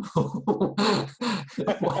youngest one?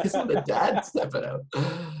 Why isn't the dad stepping out?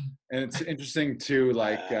 And it's interesting too,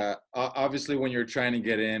 like obviously when you're trying to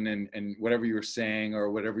get in and whatever you were saying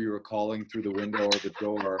or whatever you were calling through the window or the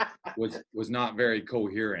door was not very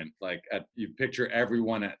coherent. Like you picture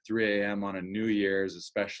everyone at 3 a.m. on a New Year's,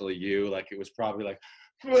 especially you, like it was probably like,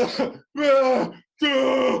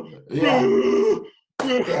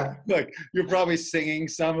 Yeah. Like you're probably singing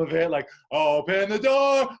some of it, like open the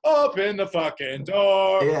door, open the fucking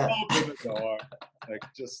door, Yeah. open the door. Like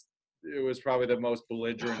just, it was probably the most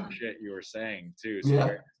belligerent shit you were saying too. So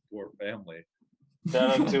Yeah. poor family.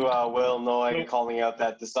 Shout out to Will Noy calling out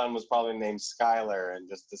that the son was probably named Skylar and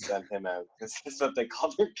just to send him out because that's what they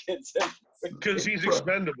call their kids. Because he's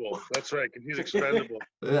expendable. That's right. Because he's expendable.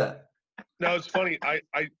 Yeah. Now it's funny. I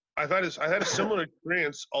had a similar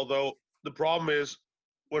experience. Although the problem is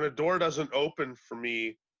when a door doesn't open for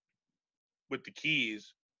me with the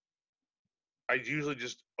keys, I usually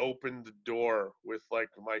just open the door with like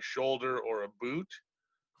my shoulder or a boot,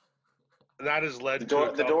 and that has led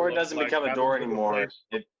The door doesn't become a door anymore.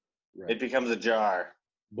 It becomes a jar.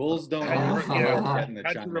 Bulls don't Had use to, doors yeah, getting the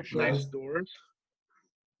had to China replace shop. doors.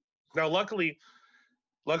 Now, luckily,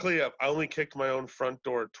 I only kicked my own front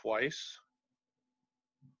door twice.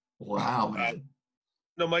 Wow, man.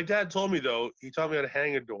 No, my dad told me though. He taught me how to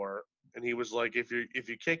hang a door, and he was like, if you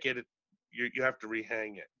kick it, you have to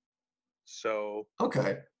rehang it. So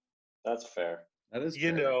Okay. That's fair. That is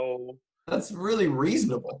you fair. know, That's really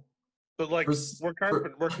reasonable. but like For s- we're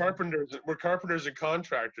for- carpenters and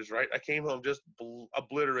contractors, right? I came home just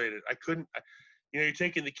obliterated. I couldn't. You're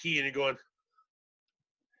taking the key and you're going.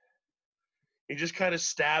 You're just kind of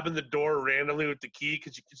stabbing the door randomly with the key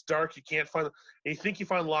because it's dark. You can't find. And you think you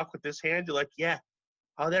find the lock with this hand. You're like, yeah,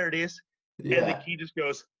 oh, there it is. And the Yeah. key just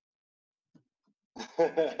goes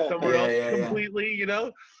somewhere else Yeah. completely, you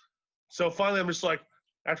know? So finally, I'm just like,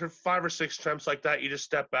 after 5 or 6 attempts like that, you just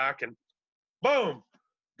step back and boom,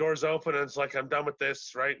 doors open. And it's like, I'm done with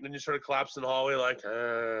this, right? And then you sort of collapse in the hallway, like,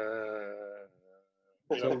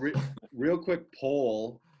 So real quick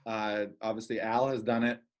poll. Obviously, Al has done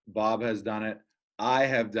it. Bob has done it. I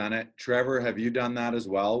have done it. Trevor, have you done that as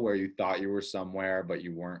well, where you thought you were somewhere but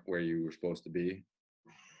you weren't where you were supposed to be?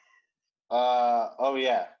 Oh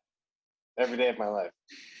yeah, every day of my life.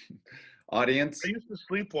 Audience, I used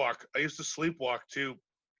to sleepwalk too.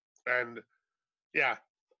 And yeah,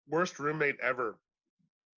 worst roommate ever.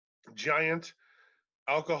 Giant,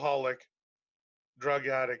 alcoholic, drug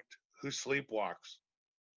addict who sleepwalks.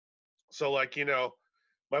 So like,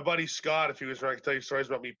 my buddy Scott, if he was trying to tell you stories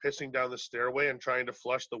about me pissing down the stairway and trying to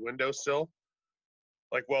flush the windowsill,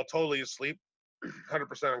 like while totally asleep,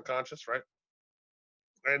 100% unconscious, right?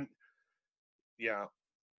 And yeah,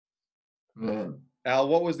 Man. Al,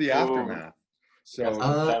 what was the Ooh. aftermath? So Shout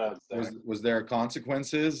out there. was there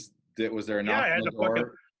consequences? Was there a Yeah, knock I had on the to fucking-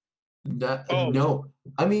 door? Oh. No,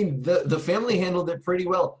 I mean the family handled it pretty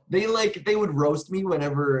well. They would roast me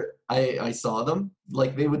whenever I saw them.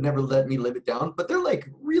 Like they would never let me live it down. But they're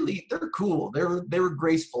cool. They were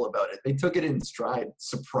graceful about it. They took it in stride,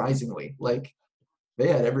 surprisingly. Like they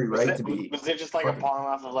had every right to be. Was it just like a fucking- pawn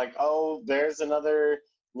off of like, oh, there's another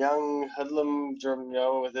young hoodlum,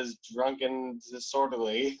 with his drunken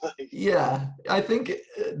disorderly? Yeah, I think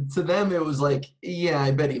to them it was like, yeah, I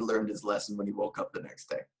bet he learned his lesson when he woke up the next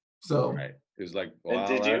day. So Right. It was like, And wow,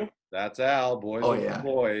 did you? that's Al, boys Oh, with yeah. the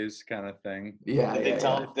boys kind of thing. yeah, Did they yeah,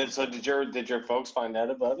 tell? So did your folks find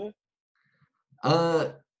out about it?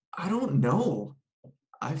 yeah. I don't know.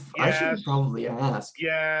 I should Yes. probably ask.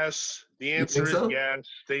 Yes. The You answer think is so? yes,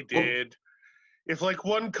 they did. If like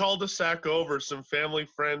one cul-de-sac over, some family,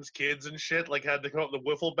 friends, kids, and shit like had to come up with a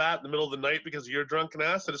wiffle bat in the middle of the night because of your drunken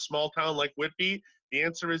ass at a small town like Whitby, the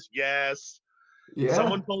answer is yes. Yeah.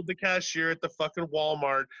 Someone told the cashier at the fucking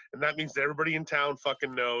Walmart, and that means that everybody in town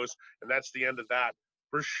fucking knows, and that's the end of that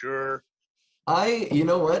for sure. You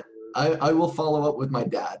know what? I will follow up with my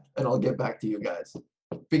dad and I'll get back to you guys.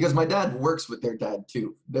 Because my dad works with their dad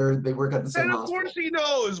too. They work at the same And of hospital. course he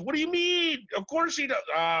knows. What do you mean? Of course he knows.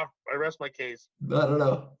 I rest my case. I don't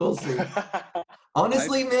know. We'll see.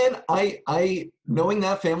 Honestly, man, I knowing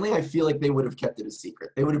that family, I feel like they would have kept it a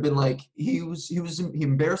secret. They would have been like, he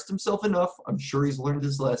embarrassed himself enough. I'm sure he's learned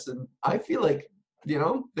his lesson. I feel like, they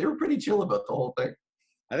were pretty chill about the whole thing.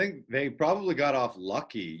 I think they probably got off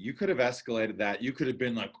lucky. You could have escalated that. You could have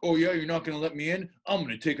been like, oh yeah, you're not going to let me in? I'm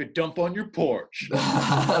going to take a dump on your porch.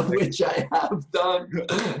 Which I have done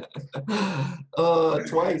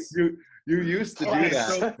twice. You used to do Twice.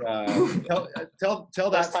 that. Tell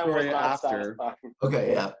that Last time was story not after. satisfying.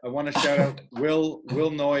 Okay, yeah. I want to shout out Will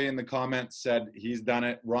Noy in the comments said he's done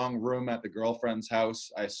it. Wrong room at the girlfriend's house.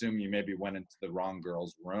 I assume you maybe went into the wrong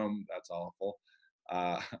girl's room. That's awful.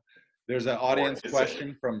 There's an audience is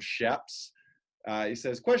question from Sheps. He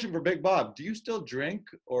says, question for Big Bob. Do you still drink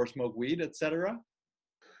or smoke weed, etc.?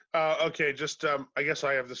 Okay, just I guess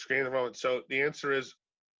I have the screen at the moment. So the answer is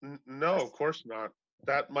no, of course not.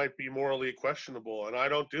 That might be morally questionable, and I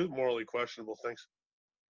don't do morally questionable things.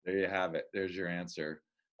 There you have it. There's your answer.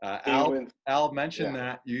 He Al went- mentioned Yeah.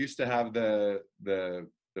 that you used to have the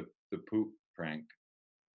poop prank.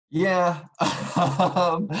 Yeah.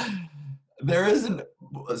 There isn't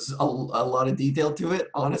a lot of detail to it.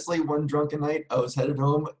 Honestly, one drunken night, I was headed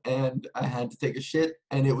home and I had to take a shit,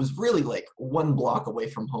 and it was really like 1 block away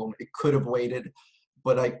from home. It could have waited,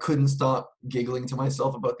 but I couldn't stop giggling to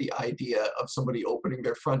myself about the idea of somebody opening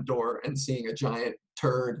their front door and seeing a giant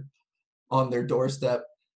turd on their doorstep.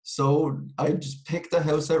 So I just picked a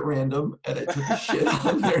house at random and I took a shit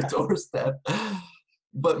on their doorstep.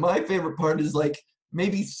 But my favorite part is like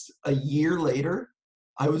maybe a year later,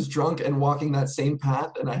 I was drunk and walking that same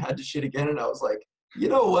path and I had to shit again. And I was like, you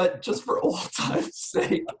know what, just for old time's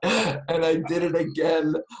sake. And I did it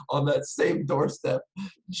again on that same doorstep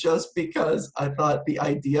just because I thought the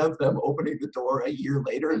idea of them opening the door a year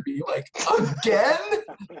later and being like,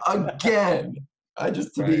 again,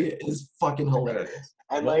 to me is fucking hilarious.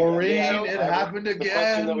 And Maureen, it happened the question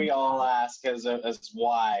that again. we all ask is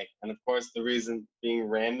why, and of course the reason being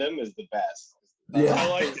random is the best. Yeah. I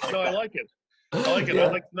like it. No, I like it. I like it.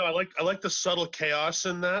 Yeah. I like the subtle chaos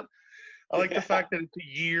in that. I like the fact that it's a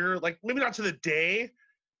year, like maybe not to the day,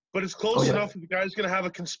 but it's close enough that the guy's gonna have a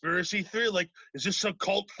conspiracy theory. Like, is this some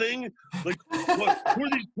cult thing? Like, what? Who are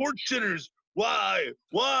these porch shitters? Why?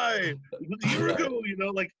 Why? It was a year ago, you know.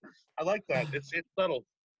 Like, I like that. It's subtle.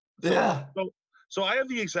 So, Yeah. So I have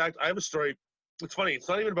a story. It's funny. It's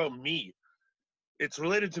not even about me. It's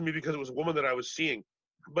related to me because it was a woman that I was seeing.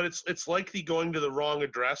 But it's like the going to the wrong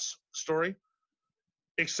address story,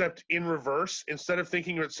 except in reverse. Instead of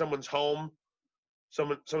thinking you're at someone's home,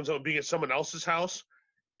 someone's being at someone else's house,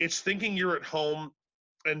 it's thinking you're at home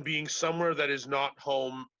and being somewhere that is not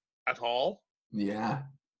home at all. Yeah.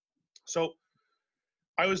 So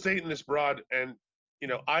I was dating this broad, and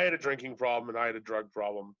I had a drinking problem and I had a drug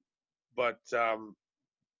problem, but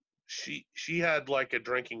she had like a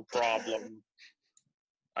drinking problem.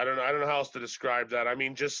 I don't know how else to describe that. I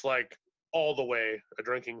mean, just like all the way a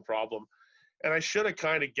drinking problem. And I should have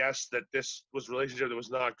kind of guessed that this was a relationship that was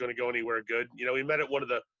not going to go anywhere good. We met at one of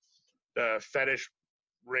the fetish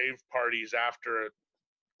rave parties after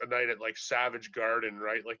a night at like Savage Garden,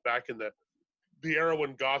 right? Like back in the era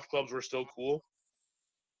when goth clubs were still cool.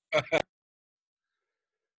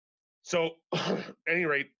 So, at any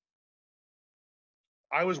rate,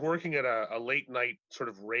 I was working at a late night sort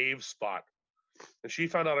of rave spot, and she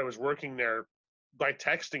found out I was working there by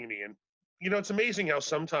texting me. And it's amazing how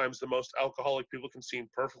sometimes the most alcoholic people can seem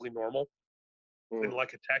perfectly normal in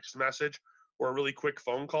like a text message or a really quick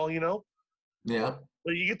phone call. Yeah.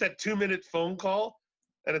 But you get that 2-minute phone call,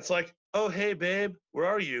 and it's like, oh, hey, babe, where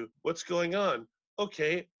are you? What's going on?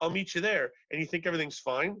 Okay, I'll meet you there. And you think everything's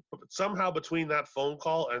fine, but somehow between that phone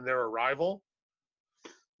call and their arrival,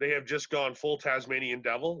 they have just gone full Tasmanian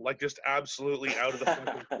devil, like just absolutely out of the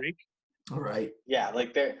fucking creek. All right. Yeah,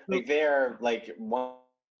 like they're like one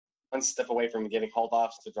step away from getting hauled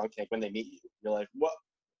off to drunk tank when they meet you. You're like, what?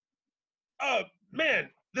 Man,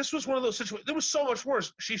 this was one of those situations. It was so much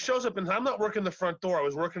worse. She shows up, and I'm not working the front door. I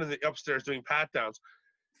was working in the upstairs doing pat downs.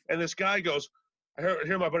 And this guy goes, I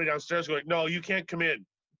hear my buddy downstairs going, no, you can't come in.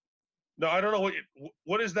 No, I don't know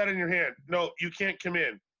what is that in your hand? No, you can't come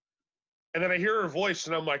in. And then I hear her voice,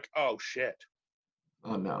 and I'm like, oh, shit.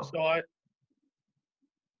 Oh, no. So I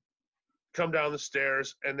come down the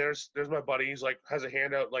stairs, and there's my buddy. He's like, has a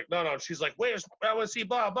hand out, like, no. She's like, wait, I want to see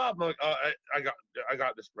Bob. I'm like, I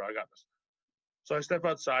got this, bro. I got this. So I step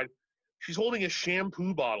outside. She's holding a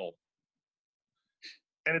shampoo bottle,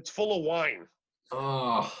 and it's full of wine.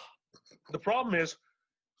 Oh. The problem is,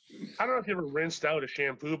 I don't know if you ever rinsed out a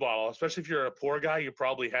shampoo bottle, especially if you're a poor guy, you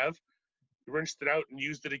probably have. You rinsed it out and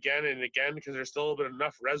used it again and again because there's still a bit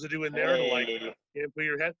enough residue in there to like shampoo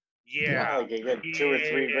your head. Yeah. Like a good 2 or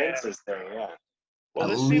 3 rinses there, yeah. Well,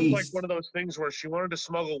 At this seems like least. one of those things where she wanted to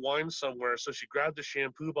smuggle wine somewhere, so she grabbed the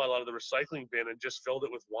shampoo bottle out of the recycling bin and just filled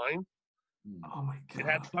it with wine. Oh my It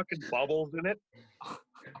had God. fucking bubbles in it.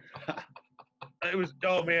 It was,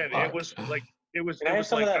 oh man, it was like, it was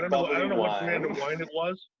like, I don't know what brand of wine it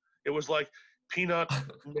was. It was like Pinot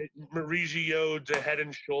Grigio de Head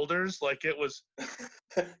and Shoulders. Like it was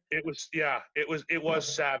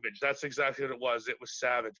savage. That's exactly what it was. It was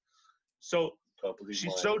savage. So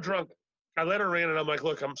she's so drunk. I let her in, and I'm like,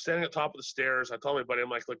 look, I'm standing at the top of the stairs. I told my buddy, I'm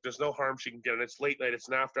like, look, there's no harm she can get, and it's late night. It's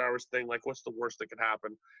an after hours thing. Like, what's the worst that could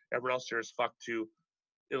happen? Everyone else here is fucked too.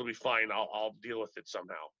 It'll be fine. I'll deal with it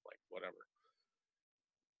somehow. Like, whatever.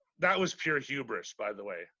 That was pure hubris, by the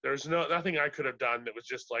way. There's nothing I could have done that was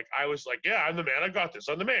just like, I was like, yeah, I'm the man. I got this.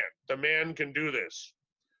 I'm the man. The man can do this.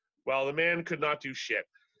 Well, the man could not do shit.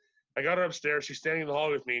 I got her upstairs. She's standing in the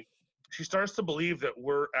hall with me. She starts to believe that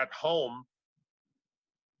we're at home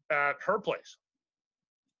at her place.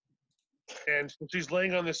 And so she's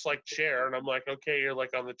laying on this like chair, and I'm like, okay, you're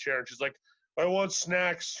like on the chair. And she's like, I want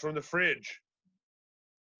snacks from the fridge.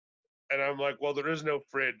 And I'm like, well, there is no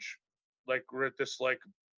fridge. Like, we're at this like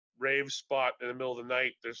rave spot in the middle of the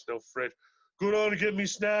night. There's no fridge. Go down and get me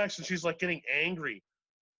snacks. And she's like getting angry.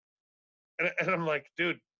 And I'm like,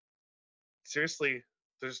 dude, seriously,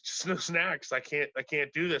 there's just no snacks. I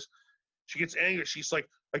can't do this. She gets angry. She's like,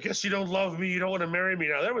 I guess you don't love me. You don't want to marry me.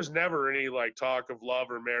 Now, there was never any like talk of love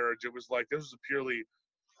or marriage. It was like, this was a purely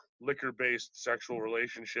liquor-based sexual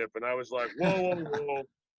relationship. And I was like, whoa, whoa,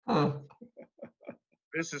 whoa.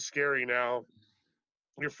 This is scary now.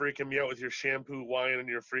 You're freaking me out with your shampoo, wine, and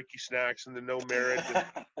your freaky snacks and the no marriage. And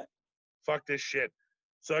fuck this shit.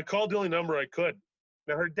 So I called the only number I could.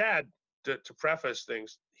 Now, her dad, to preface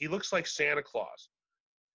things, he looks like Santa Claus.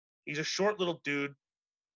 He's a short little dude.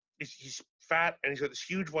 He's fat, and he's got this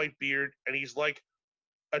huge white beard, and he's like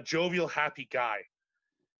a jovial, happy guy.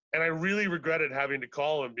 And I really regretted having to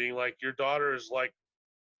call him, being like, your daughter is like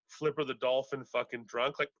Flipper the Dolphin fucking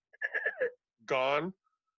drunk, like gone.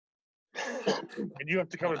 And you have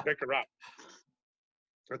to come and pick her up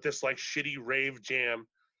at this like shitty rave jam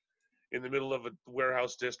in the middle of a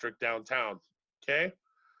warehouse district downtown. Okay?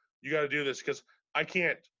 You got to do this because I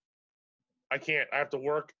can't. I have to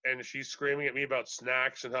work, and she's screaming at me about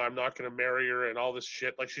snacks and how I'm not going to marry her and all this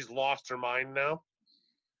shit. Like, she's lost her mind now.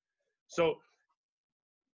 So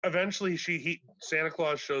eventually Santa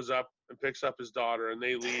Claus shows up and picks up his daughter, and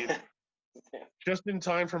they leave just in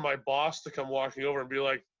time for my boss to come walking over and be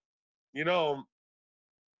like, you know,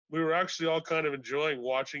 we were actually all kind of enjoying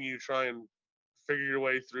watching you try and figure your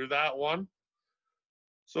way through that one.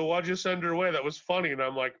 So why'd you send her away? That was funny. And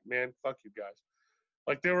I'm like, man, fuck you guys.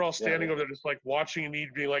 Like, they were all standing over there just like watching me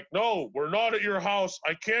being like, no, we're not at your house.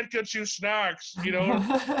 I can't get you snacks. You know,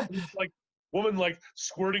 it's like woman like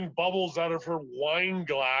squirting bubbles out of her wine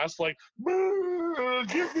glass, like,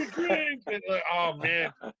 give me drink. And like, oh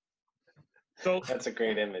man. So that's a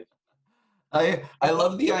great image. I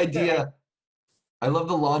love the idea. I love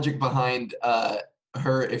the logic behind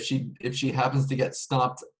her if she happens to get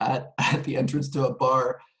stopped at the entrance to a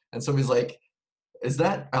bar and somebody's like, is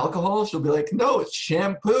that alcohol? She'll be like, no, it's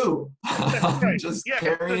shampoo. I'm right. just Yeah,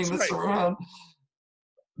 carrying this right. around.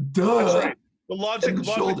 Duh. That's right. The logic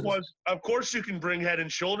Shoulders. was, of course you can bring Head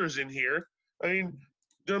and Shoulders in here. I mean,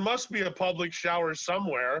 there must be a public shower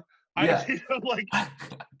somewhere. Yeah.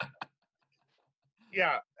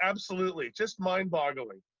 Yeah, absolutely. Just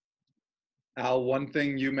mind-boggling. Al, one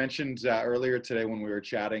thing you mentioned earlier today when we were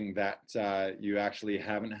chatting that you actually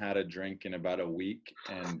haven't had a drink in about a week,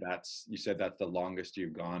 and you said that's the longest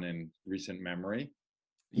you've gone in recent memory.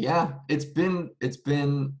 Yeah, it's been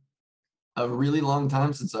a really long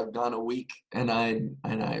time since I've gone a week, and I'm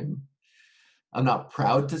not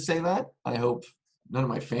proud to say that. I hope none of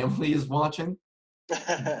my family is watching.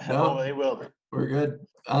 No, they will be. We're good.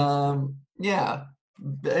 Yeah,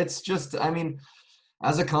 it's just, I mean,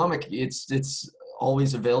 as a comic, it's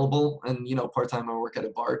always available, and you know, part-time I work at a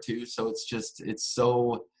bar too, so it's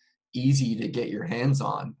so easy to get your hands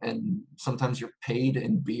on, and sometimes you're paid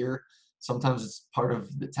in beer, sometimes it's part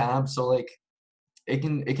of the tab, so like it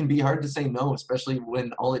can be hard to say no, especially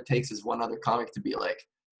when all it takes is one other comic to be like,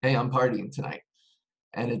 hey, I'm partying tonight,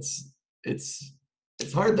 and it's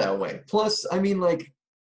hard that way. Plus, I mean, like,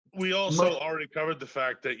 we also already covered the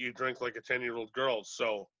fact that you drink like a 10-year-old girl,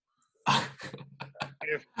 so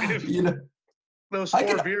if you know, those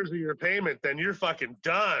 4 beers are your payment, then you're fucking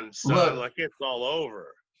done, son. Look, like, it's all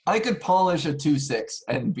over. I could polish a 2.6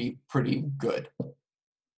 and be pretty good.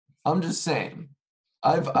 I'm just saying.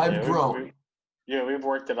 I've grown. We've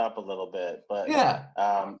worked it up a little bit, but yeah.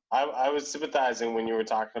 I was sympathizing when you were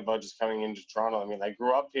talking about just coming into Toronto. I mean, I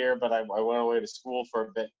grew up here, but I went away to school for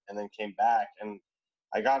a bit and then came back, and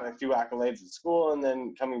I got a few accolades at school, and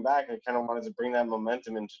then coming back, I kind of wanted to bring that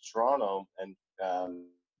momentum into Toronto, and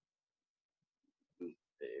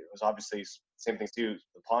it was obviously same thing too.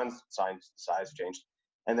 The pawn size changed,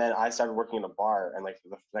 and then I started working in a bar, and like for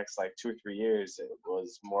the next like 2 or 3 years, it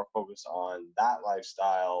was more focused on that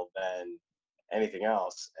lifestyle than anything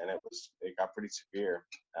else, and it got pretty severe.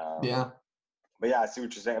 Yeah. But yeah, I see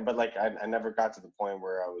what you're saying. But like, I never got to the point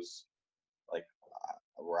where I was like,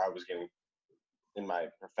 where I was getting in my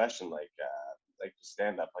profession, like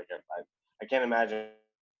stand up. Like I can't imagine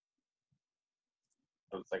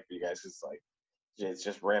what it's like for you guys. It's like, it's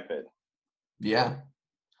just rampant. Yeah.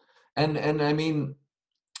 And I mean,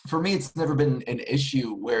 for me, it's never been an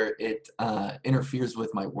issue where it interferes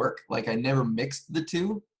with my work. Like, I never mixed the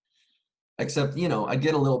two, except, you know, I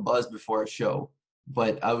get a little buzz before a show,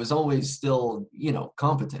 but I was always still, you know,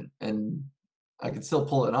 competent, and I could still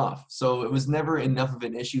pull it off. So it was never enough of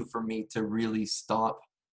an issue for me to really stop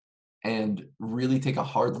and really take a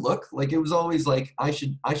hard look. Like it was always like, I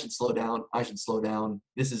should slow down. I should slow down.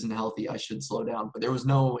 This isn't healthy. I should slow down. But there was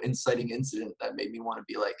no inciting incident that made me want to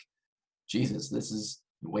be like, Jesus, this is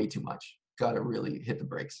way too much. Got to really hit the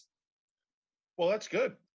brakes. Well, that's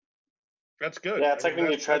good. That's good. Yeah, it's I like mean,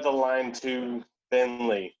 when you tread the line too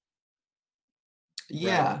thinly.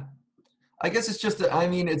 Yeah. I guess it's just, I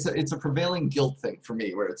mean, it's a prevailing guilt thing for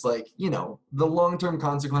me where it's like, you know, the long-term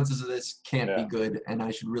consequences of this can't be Yeah. good. And I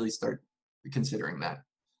should really start considering that.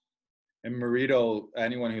 And Marito,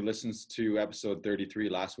 anyone who listens to episode 33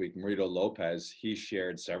 last week, Marito Lopez, he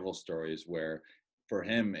shared several stories where for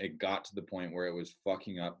him, it got to the point where it was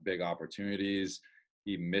fucking up big opportunities.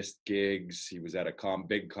 He missed gigs. He was at a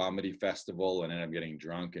big comedy festival and ended up getting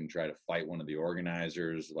drunk and tried to fight one of the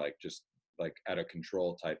organizers, like just like out of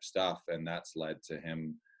control type stuff. And that's led to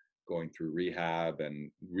him going through rehab and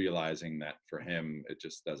realizing that for him, it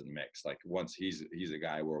just doesn't mix. Like once he's a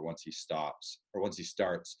guy where once he stops or once he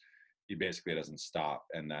starts, he basically doesn't stop.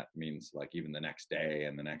 And that means like even the next day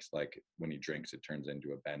and the next, like when he drinks, it turns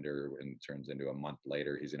into a bender and turns into a month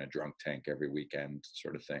later, he's in a drunk tank every weekend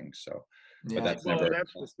sort of thing. So, Yeah. but that's well, never.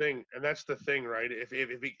 that's the thing, and that's the thing, right? If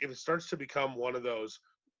it starts to become one of those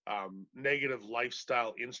negative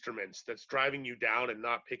lifestyle instruments that's driving you down and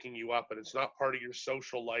not picking you up, and it's not part of your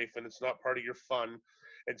social life, and it's not part of your fun,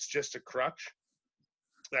 it's just a crutch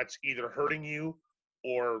that's either hurting you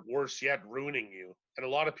or worse yet, ruining you. And a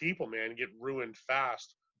lot of people, man, get ruined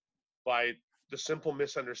fast by the simple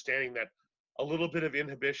misunderstanding that a little bit of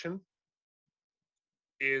inhibition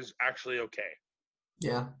is actually okay.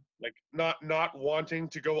 Yeah. Like not wanting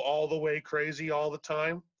to go all the way crazy all the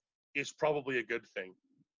time is probably a good thing.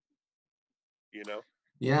 You know,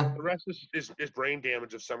 Yeah. the rest is brain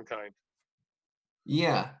damage of some kind.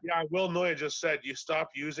 Yeah. Yeah, Will Noya just said you stop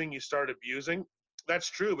using, you start abusing. That's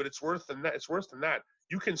true, but it's worse than that. It's worse than that.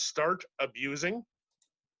 You can start abusing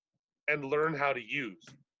and learn how to use.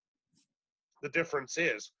 The difference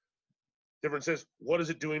is what is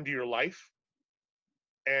it doing to your life?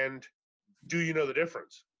 And do you know the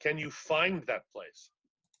difference? Can you find that place?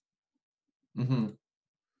 Mm-hmm.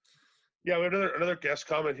 Yeah, we have another guest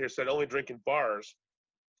comment here said only drink in bars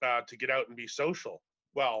to get out and be social.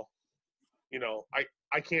 Well, you know,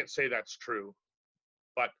 I can't say that's true,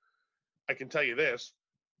 but I can tell you this: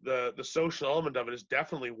 the social element of it is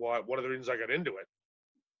definitely one of the reasons I got into it.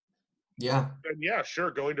 Yeah. And yeah,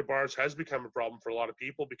 sure, going to bars has become a problem for a lot of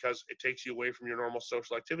people because it takes you away from your normal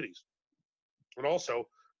social activities. And also,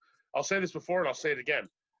 I'll say this before and I'll say it again: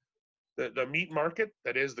 the meat market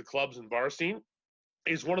that is the clubs and bar scene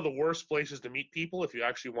is one of the worst places to meet people if you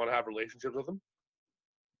actually want to have relationships with them.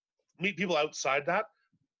 Meet people outside that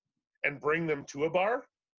and bring them to a bar,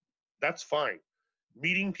 that's fine.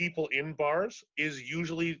 Meeting people in bars is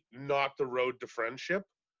usually not the road to friendship.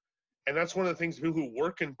 And that's one of the things people who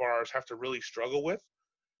work in bars have to really struggle with.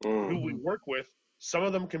 Who we work with, some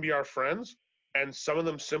of them can be our friends, and some of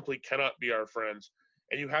them simply cannot be our friends.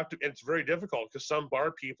 And you have to, it's very difficult because some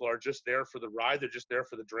bar people are just there for the ride, they're just there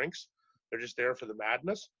for the drinks, they're just there for the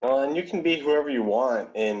madness. Well, and you can be whoever you want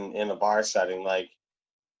in a bar setting. Like,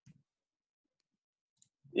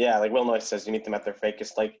 yeah, like Will Noyce says, you meet them at their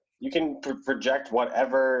fakest. Like, you can project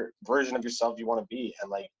whatever version of yourself you want to be, and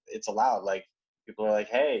like it's allowed. Like, people are like,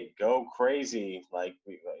 hey, go crazy. Like,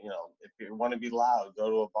 you know, if you want to be loud, go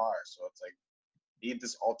to a bar. So it's like, be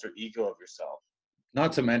this alter ego of yourself.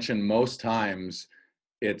 Not to mention, most times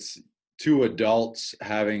it's two adults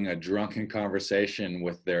having a drunken conversation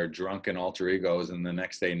with their drunken alter egos, and the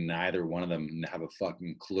next day neither one of them have a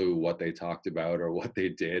fucking clue what they talked about or what they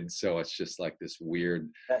did. So it's just like this weird.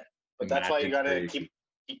 But that's why you gotta keep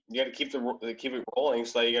it rolling.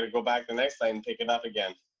 So you gotta go back the next night and pick it up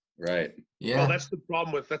again. Right. Yeah. Well, that's the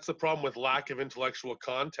problem with lack of intellectual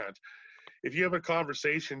content. If you have a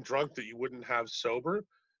conversation drunk that you wouldn't have sober,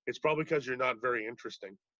 it's probably because you're not very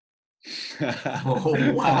interesting. Oh,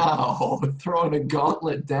 wow. Throwing a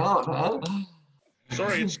gauntlet down, huh?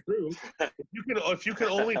 Sorry, it's true. If you can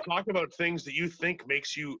only talk about things that you think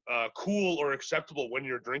makes you cool or acceptable when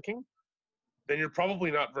you're drinking, then you're probably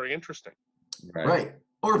not very interesting. Right.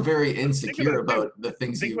 Or very insecure about the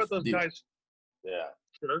things Think you about those do. guys. Yeah.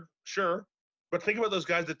 Sure. But think about those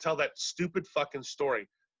guys that tell that stupid fucking story.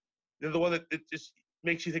 They're the one that it just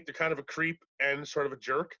makes you think they're kind of a creep and sort of a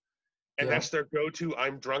jerk. And Yeah. that's their go-to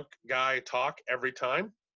I'm drunk guy talk every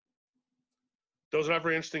time. Those are not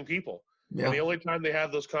very interesting people. Yeah. And the only time they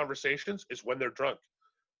have those conversations is when they're drunk.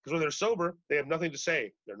 Because when they're sober, they have nothing to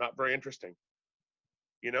say. They're not very interesting.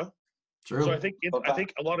 You know? True. So I think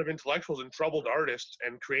a lot of intellectuals and troubled artists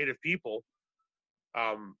and creative people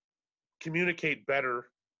communicate better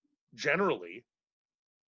generally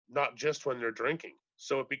not just when they're drinking.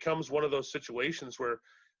 So it becomes one of those situations where,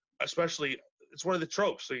 especially, it's one of the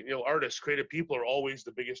tropes. So, artists, creative people are always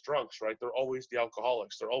the biggest drunks, right? They're always the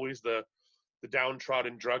alcoholics. They're always the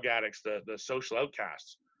downtrodden drug addicts, the social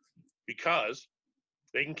outcasts, because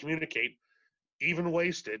they can communicate, even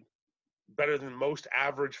wasted, better than most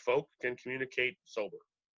average folk can communicate sober.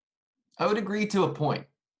 I would agree to a point.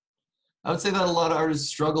 I would say that a lot of artists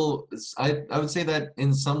struggle. I would say that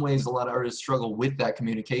in some ways, a lot of artists struggle with that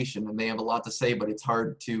communication, and they have a lot to say, but it's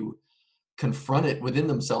hard to confront it within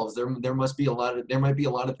themselves. There might be a lot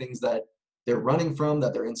of things that they're running from,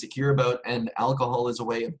 that they're insecure about, and alcohol is a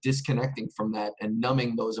way of disconnecting from that and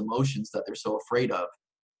numbing those emotions that they're so afraid of,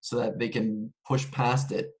 so that they can push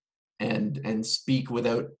past it and speak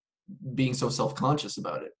without being so self-conscious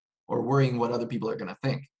about it or worrying what other people are going to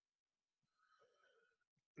think.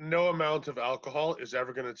 No amount of alcohol is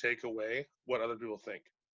ever going to take away what other people think.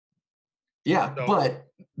 Yeah, So,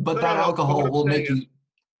 but that alcohol will make you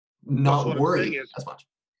not worry as much.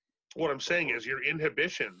 What I'm saying is your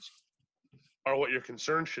inhibitions are what your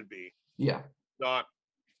concern should be. Yeah. Not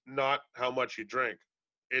how much you drink.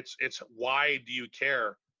 It's why do you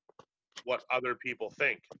care what other people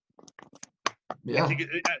think? Yeah.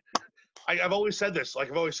 I've always said this.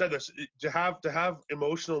 To have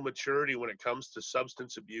emotional maturity when it comes to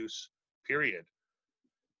substance abuse, period,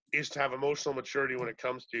 is to have emotional maturity when it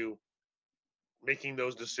comes to making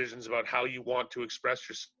those decisions about how you want to express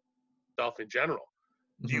yourself in general.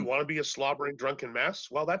 Do you want to be a slobbering drunken mess?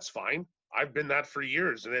 Well, that's fine. I've been that for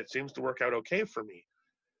years, and it seems to work out okay for me.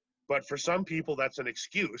 But for some people, that's an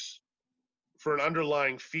excuse for an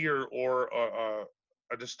underlying fear or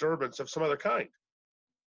a disturbance of some other kind.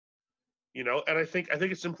 And I think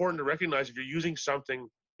it's important to recognize if you're using something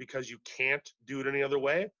because you can't do it any other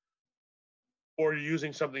way, or you're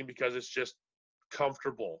using something because it's just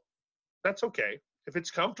comfortable. That's okay. If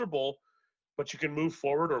it's comfortable, but you can move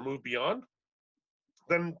forward or move beyond,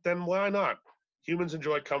 then why not? Humans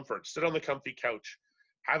enjoy comfort. Sit on the comfy couch,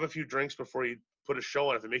 have a few drinks before you put a show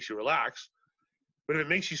on if it makes you relax. But if it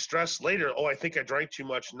makes you stress later, I think I drank too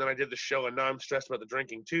much and then I did the show and now I'm stressed about the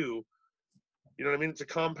drinking too. You know what I mean? It's a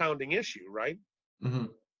compounding issue, right? Mm-hmm.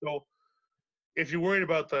 So if you're worried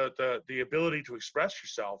about the ability to express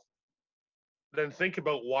yourself, then think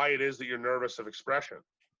about why it is that you're nervous of expression.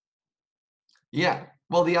 Yeah.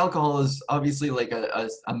 Well, the alcohol is obviously like a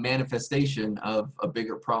manifestation of a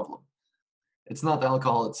bigger problem. It's not the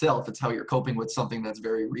alcohol itself, it's how you're coping with something that's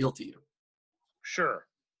very real to you. Sure.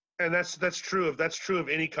 And that's true of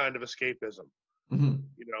any kind of escapism. Mm-hmm.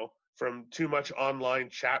 From too much online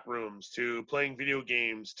chat rooms to playing video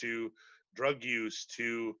games to drug use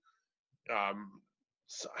to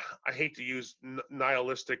I hate to use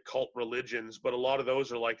nihilistic cult religions, but a lot of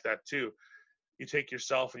those are like that too. You take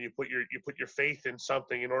yourself and you put your faith in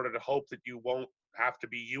something in order to hope that you won't have to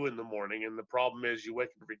be you in the morning. And the problem is you wake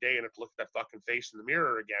up every day and have to look at that fucking face in the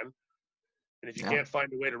mirror again. And if you can't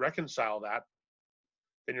find a way to reconcile that,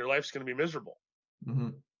 then your life's going to be miserable. Mm-hmm.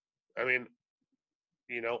 I mean,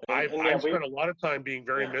 I've spent a lot of time being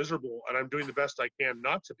very miserable, and I'm doing the best I can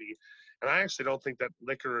not to be. And I actually don't think that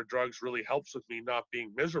liquor or drugs really helps with me not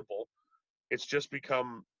being miserable. It's just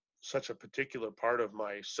become such a particular part of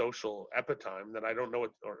my social epitome that I don't know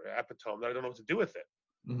what to do with it.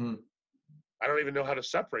 Mm-hmm. I don't even know how to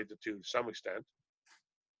separate the two to some extent.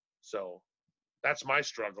 So that's my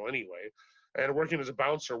struggle anyway. And working as a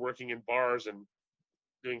bouncer, working in bars and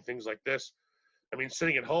doing things like this, I mean,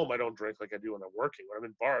 sitting at home, I don't drink like I do when I'm working. When I'm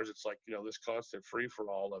in bars, it's like, this constant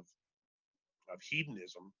free-for-all of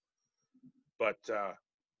hedonism. But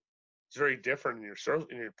it's very different in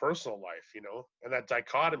your personal life, and that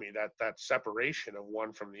dichotomy, that separation of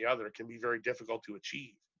one from the other can be very difficult to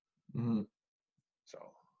achieve. Mm-hmm.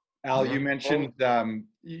 So, Al, you mentioned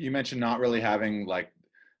not really having like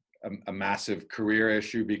a massive career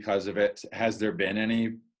issue because of it. Has there been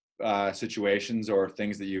any situations or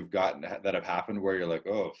things that you've gotten that have happened where you're like,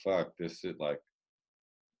 oh fuck, this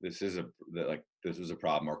was a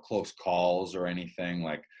problem, or close calls or anything?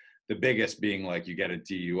 Like the biggest being like you get a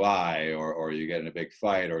DUI or you get in a big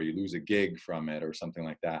fight or you lose a gig from it or something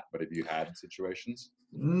like that. But have you had situations?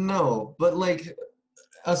 No, but like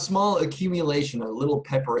a small accumulation, a little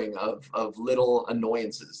peppering of little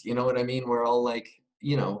annoyances. You know what I mean? Where I'll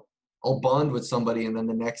I'll bond with somebody and then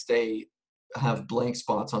the next day have blank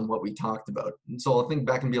spots on what we talked about. And so I'll think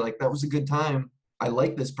back and be like, that was a good time. I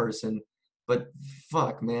like this person, but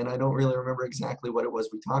fuck, man, I don't really remember exactly what it was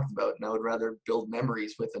we talked about. And I would rather build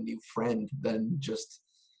memories with a new friend than just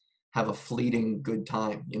have a fleeting good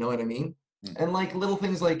time. You know what I mean? Mm-hmm. And like little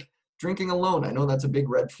things like drinking alone. I know that's a big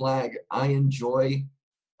red flag. I enjoy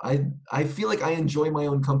I feel like I enjoy my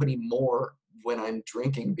own company more when I'm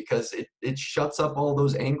drinking because it shuts up all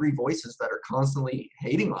those angry voices that are constantly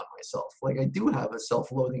hating on myself. Like I do have a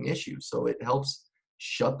self-loathing issue, so it helps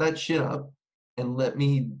shut that shit up and let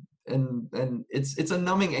me and it's a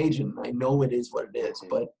numbing agent. I know it is what it is,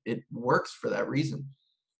 but it works for that reason.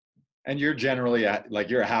 And you're generally like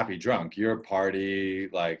you're a happy drunk. You're a party,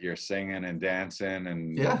 like you're singing and dancing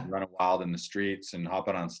and Yeah. running wild in the streets and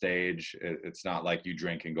hopping on stage. It's not like you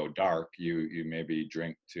drink and go dark. You maybe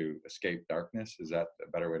drink to escape darkness. Is that a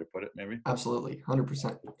better way to put it? Maybe. Absolutely,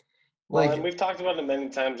 100%. Well, and Like, we've talked about it many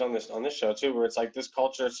times on this show too, where it's like this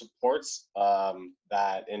culture supports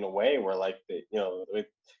that in a way where like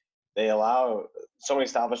they allow so many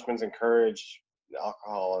establishments encourage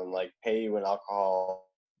alcohol and like pay you in alcohol,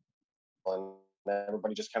 and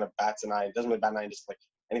everybody just kind of bats an eye. It doesn't really bat an eye, just like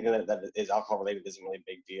anything that is alcohol related isn't really a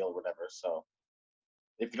big deal or whatever. So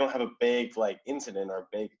if you don't have a big like incident or a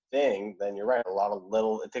big thing, then you're right.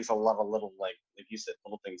 It takes a lot of little like you said,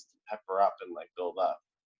 little things to pepper up and like build up.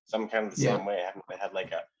 So I'm kind of the yeah. same way. I haven't had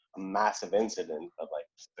like a massive incident, but like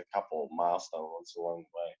just a couple milestones along the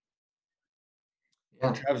way.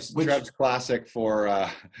 Yeah. Trev's classic for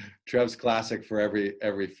Trev's classic for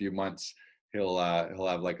every few months. He'll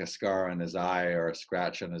have like a scar on his eye or a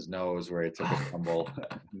scratch on his nose where he took a tumble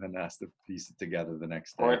and then has to piece it together the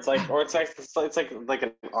next day. Or it's like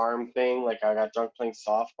an arm thing. Like I got drunk playing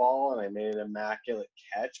softball and I made an immaculate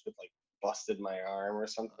catch, but like busted my arm or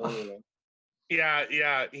something. You know?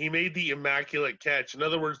 Yeah. He made the immaculate catch. In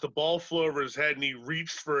other words, the ball flew over his head and he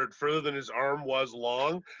reached for it further than his arm was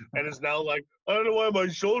long and is now like, I don't know why my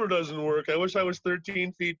shoulder doesn't work. I wish I was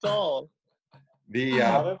 13 feet tall.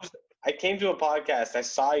 I came to a podcast. I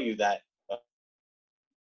saw you that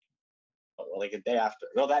like a day after.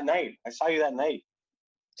 No, that night. I saw you that night.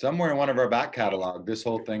 Somewhere in one of our back catalog, this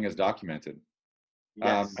whole thing is documented.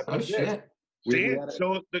 Yes. Oh shit. See,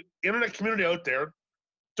 so the internet community out there,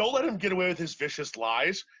 don't let him get away with his vicious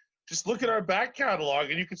lies. Just look at our back catalog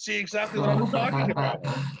and you can see exactly what I'm talking about.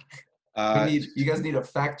 You guys need a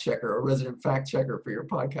fact checker, a resident fact checker for your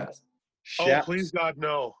podcast. Oh, please God,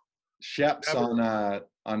 no. Sheps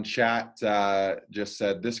on chat just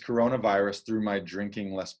said, this coronavirus threw my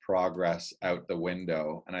drinking less progress out the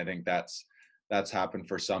window. And I think that's happened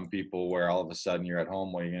for some people where all of a sudden you're at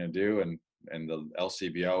home, what are you going to do? And the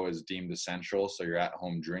LCBO is deemed essential. So you're at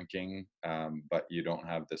home drinking, but you don't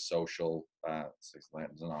have the social, it's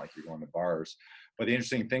not like you're going to bars. But the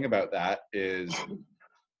interesting thing about that is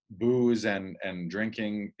booze and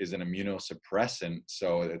drinking is an immunosuppressant.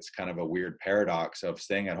 So it's kind of a weird paradox of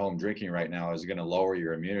staying at home drinking right now is going to lower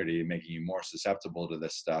your immunity, making you more susceptible to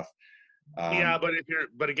this stuff. Yeah,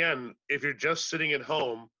 but again, if you're just sitting at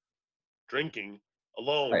home drinking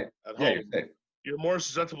alone at home, you're more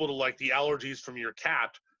susceptible to like the allergies from your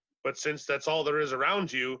cat. But since that's all there is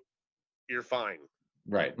around you, you're fine.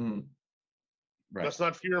 Right. Right. Let's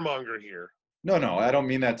not fearmonger here. No, I don't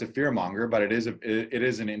mean that to fearmonger, but it is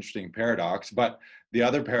an interesting paradox. But the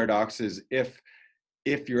other paradox is if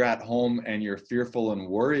you're at home and you're fearful and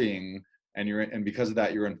worrying, and because of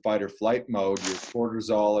that you're in fight or flight mode, your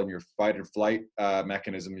cortisol and your fight or flight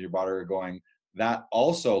mechanism of your body are going. That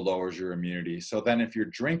also lowers your immunity. So then, if you're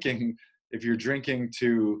drinking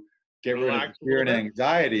to get rid of fear and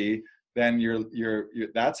anxiety, then you're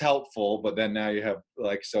that's helpful. But then now you have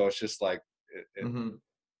so it's just like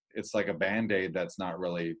it's like a Band-Aid that's not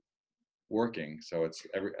really working. So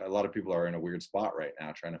a lot of people are in a weird spot right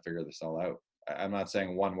now trying to figure this all out. I'm not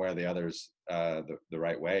saying one way or the other's the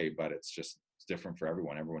right way, but it's different for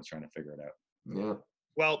everyone. Everyone's trying to figure it out. Yeah.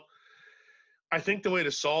 Well, I think the way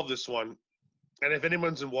to solve this one, and if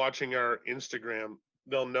anyone's been watching our Instagram,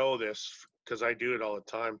 they'll know this because I do it all the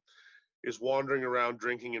time, is wandering around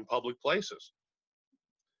drinking in public places.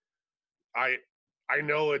 I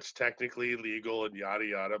know it's technically illegal and yada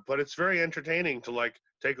yada, but it's very entertaining to like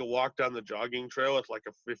take a walk down the jogging trail with like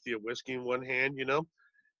a 50 of whiskey in one hand,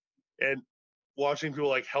 and watching people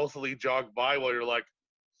like healthily jog by while you're like,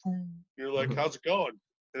 how's it going?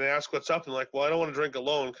 And they ask what's up, and like, well, I don't want to drink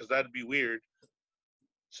alone because that'd be weird.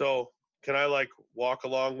 So can I like walk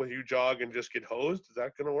along with you, jog, and just get hosed? Is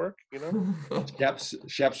that gonna work?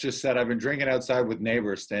 Sheps just said, I've been drinking outside with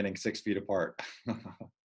neighbors standing 6 feet apart.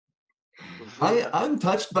 I'm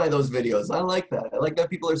touched by those videos. I like that. I like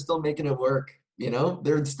that people are still making it work.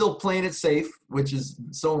 They're still playing it safe, which is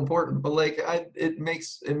so important. But like, it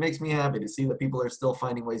makes me happy to see that people are still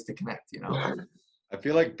finding ways to connect. I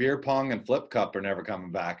feel like beer pong and flip cup are never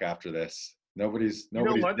coming back after this. Nobody's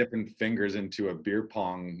dipping fingers into a beer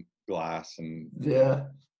pong glass and yeah.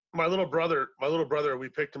 My little brother, we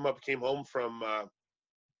picked him up, came home from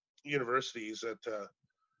universities at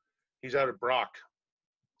He's out of Brock.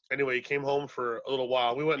 Anyway, he came home for a little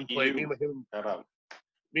while. We went and played. Shut up.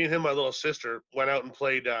 Me and him, my little sister, went out and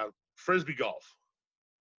played frisbee golf.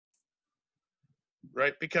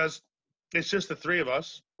 Right? Because it's just the three of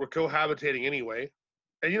us. We're cohabitating anyway.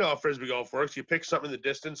 And you know how frisbee golf works. You pick something in the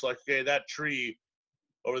distance, like, okay, that tree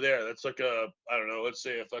over there, that's like a, I don't know, let's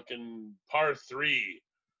say a fucking par 3.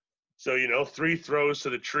 So, 3 throws to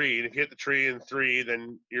the tree. And if you hit the tree in 3,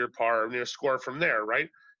 then you're par, and you score from there, right?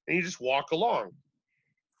 And you just walk along.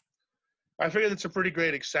 I figure that's a pretty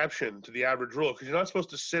great exception to the average rule because you're not supposed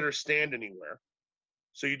to sit or stand anywhere.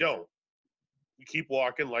 So you don't. You keep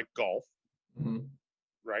walking like golf,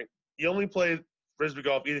 right? You only play frisbee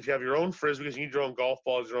golf either if you have your own frisbee because you need your own golf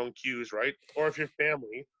balls, your own cues, right? Or if you're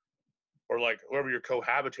family or like whoever you're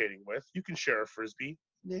cohabitating with, you can share a frisbee.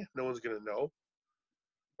 Yeah, no one's going to know,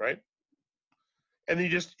 right? And then you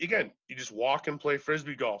just walk and play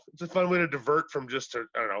frisbee golf. It's a fun way to divert from just, I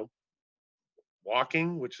don't know,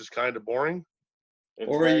 walking, which is kind of boring. It's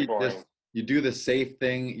Or very boring. you do the safe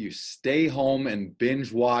thing. You stay home and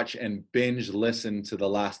binge watch and binge listen to the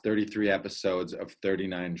last 33 episodes of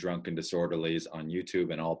 39 Drunken Disorderlies on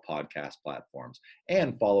YouTube and all podcast platforms.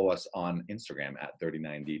 And follow us on Instagram at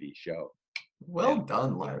 39DD Show. Well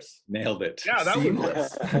done, Lars. Nailed it. Yeah, that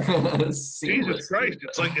Seamless. Jesus Christ! Dude.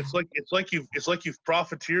 It's like you've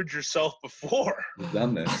profiteered yourself before. We've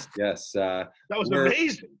done this. Yes. That was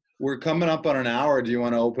amazing. We're coming up on an hour. Do you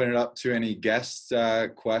want to open it up to any guest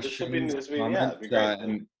questions? This would be great.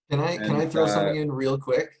 Can I throw something in real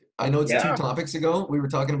quick? I know it's 2 Yeah. topics ago. We were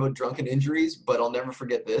talking about drunken injuries, but I'll never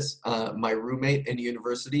forget this. My roommate in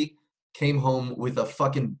university came home with a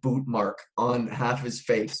fucking boot mark on half his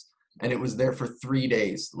face, and it was there for 3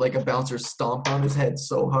 days. Like a bouncer stomped on his head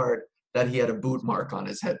so hard that he had a boot mark on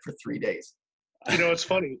his head for 3 days. It's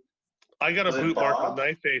funny. I got a Was it boot mark Bob? on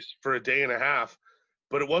my face for a day and a half,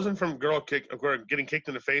 but it wasn't from getting kicked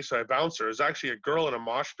in the face by a bouncer. It was actually a girl in a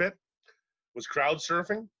mosh pit, was crowd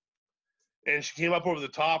surfing, and she came up over the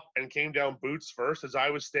top and came down boots first as I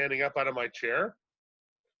was standing up out of my chair.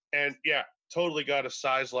 And yeah, totally got a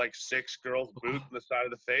size like 6 girl's boot in the side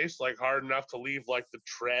of the face, like hard enough to leave like the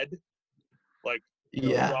tread, like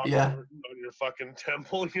Yeah. on your fucking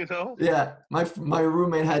temple, Yeah, my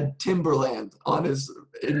roommate had Timberland on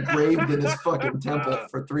engraved in his fucking temple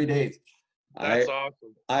for 3 days. That's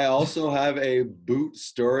awesome. I also have a boot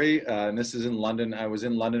story, and this is in London. I was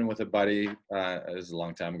in London with a buddy. This is a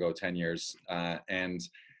long time ago, 10 years, and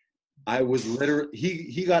I was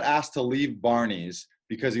he got asked to leave Barney's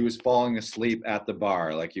because he was falling asleep at the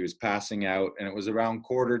bar, like he was passing out, and it was around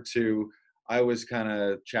 1:45. I was kind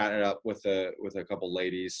of chatting it up with a couple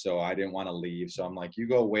ladies, so I didn't want to leave. So I'm like, you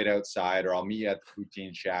go wait outside, or I'll meet you at the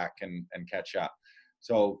poutine shack and catch up.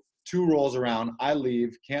 So 2 rolls around, I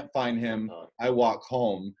leave, can't find him. I walk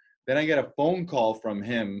home. Then I get a phone call from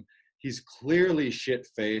him. He's clearly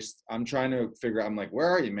shit-faced. I'm trying to figure out, I'm like, where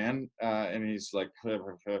are you, man? And he's like,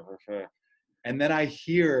 and then I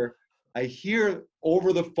hear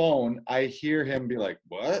over the phone, I hear him be like,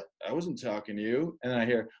 what? I wasn't talking to you. And then I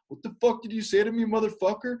hear, what the fuck did you say to me,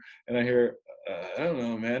 motherfucker? And I hear, I don't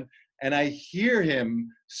know, man. And I hear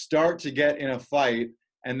him start to get in a fight.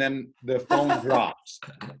 And then the phone drops.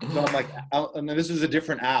 So I'm like, and then this is a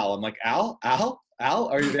different Al. I'm like, Al,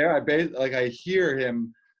 are you there? I hear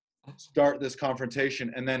him start this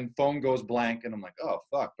confrontation, and then phone goes blank, and I'm like, oh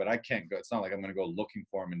fuck, but I can't go. It's not like I'm gonna go looking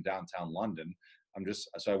for him in downtown London.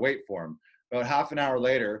 So I wait for him. About half an hour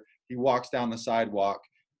later, he walks down the sidewalk,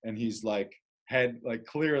 and he's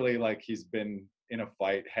clearly like he's been in a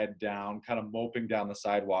fight, head down, kind of moping down the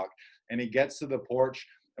sidewalk, and he gets to the porch.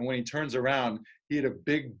 And when he turns around, he had a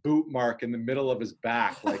big boot mark in the middle of his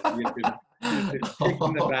back, like he had been kicked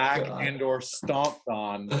in the back and or stomped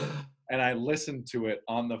on. And I listened to it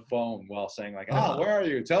on the phone while saying, like, Al, where are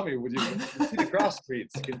you? Tell me, would you see the cross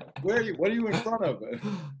streets? Where are you? What are you in front of?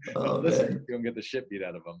 Listen to him get the shit beat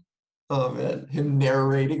out of him. Oh, man. Him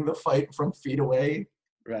narrating the fight from feet away.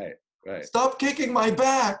 Right. Stop kicking my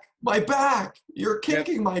back. My back. You're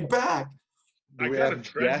kicking my back. I got a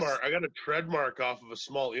tread mark off of a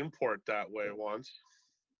small import that way once.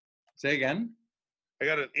 Say again? I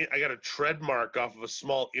got a tread mark off of a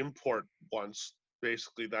small import once,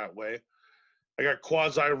 basically that way. I got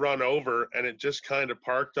quasi run over, and it just kind of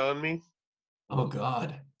parked on me. Oh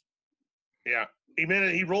God. Yeah,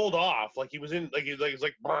 he rolled off like he was in like he's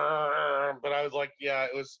like, brrr, but I was like, yeah,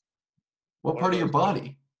 it was. What part of your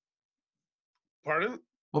body? Pardon?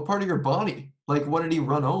 What part of your body? Like, what did he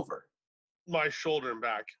run over? My shoulder and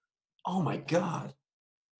back. Oh my God.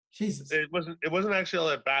 Jesus. It wasn't actually all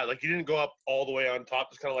that bad. Like, he didn't go up all the way on top,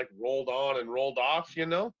 just kind of like rolled on and rolled off,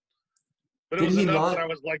 But it Did was he enough not? that I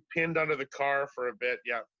was like pinned under the car for a bit.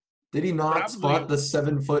 Yeah. Did he not Probably. spot the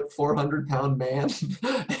 7 foot, 400-pound man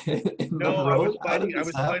in the No, road? How did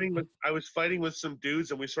this happen? I was fighting with some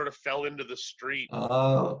dudes, and we sort of fell into the street.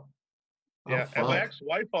 Oh, Yeah, and my fuck.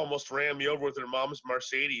 ex-wife almost ran me over with her mom's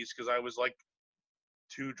Mercedes because I was like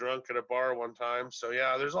too drunk at a bar one time. So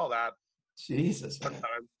yeah, there's all that Jesus, one man.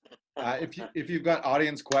 time. If you've got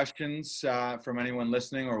audience questions from anyone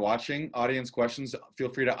listening or watching, audience questions, feel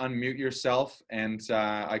free to unmute yourself, and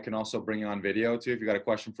I can also bring you on video too. If you got a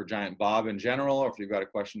question for Giant Bob in general, or if you've got a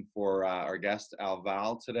question for our guest Al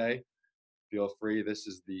Val today, feel free. This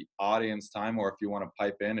is the audience time, or if you want to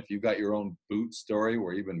pipe in, if you've got your own boot story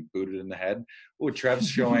where you've been booted in the head. Oh, Trev's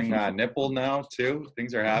showing nipple now too.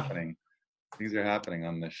 Things are happening. Things are happening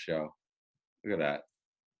on this show. Look at that.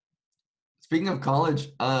 Speaking of college,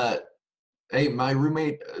 hey, my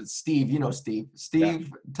roommate Steve, you know Steve.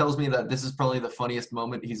 Steve tells me that this is probably the funniest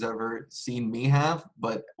moment he's ever seen me have.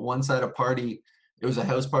 But once at a party, it was a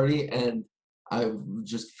house party, and I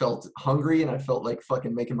just felt hungry, and I felt like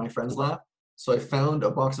fucking making my friends laugh. So I found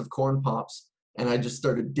a box of corn pops, and I just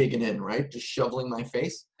started digging in, right, just shoveling my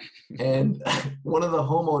face. And one of the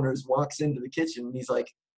homeowners walks into the kitchen, and he's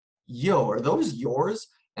like, "Yo, are those yours?"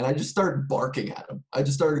 And I just started barking at him. I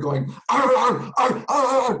just started going, "Arr, arr, arr, arr,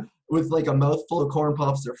 arr," with like a mouthful of corn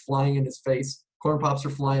pops. They're flying in his face. Corn pops are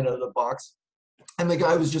flying out of the box. And the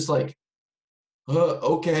guy was just like,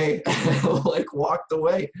 okay, like walked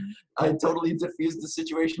away. I totally diffused the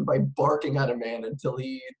situation by barking at a man until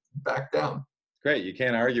he backed down. Great. You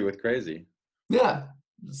can't argue with crazy. Yeah,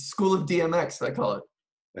 School of DMX, I call it.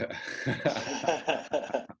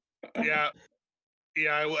 Yeah,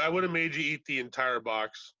 yeah. I would have made you eat the entire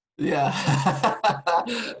box. Yeah. I'd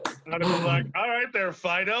have been like, "All right, there,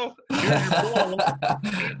 Fido. Here's your bowl.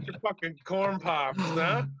 Eat your fucking corn pops,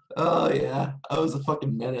 huh?" Oh yeah, I was a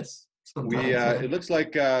fucking menace. Sometimes. It looks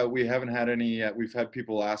like we haven't had any. We've had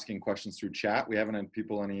people asking questions through chat. We haven't had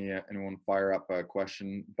anyone fire up a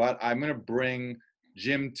question. But I'm gonna bring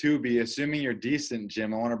Jim Tooby. Assuming you're decent,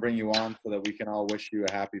 Jim, I want to bring you on so that we can all wish you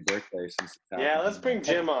a happy birthday. Since it's Yeah, let's bring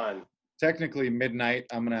Jim on. Technically midnight.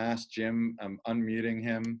 I'm gonna ask Jim. I'm unmuting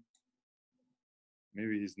him.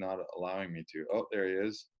 Maybe he's not allowing me to. Oh, there he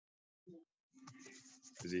is.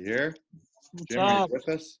 Is he here? Jim, are you with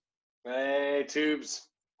us? Hey, Tubes.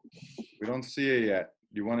 We don't see you yet.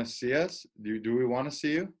 Do you want to see us? Do we want to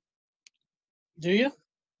see you? Do you?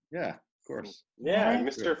 Yeah, of course. Yeah, Alright.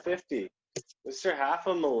 Mr. 50. Mr. Half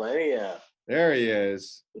a Millennia. There he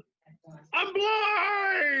is. I'm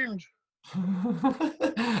blind.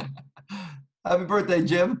 Happy birthday,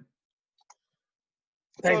 Jim.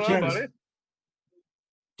 Thank What's going you. on, buddy?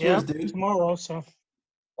 Cheers, Yeah, dude. tomorrow. So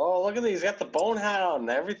Oh, look at these. He's got the bone hat on and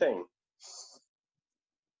everything.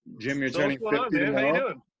 Jim, you're So turning what's going on, 50 man? How you tomorrow.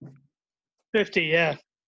 doing? 50, yeah.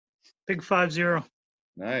 Big 50.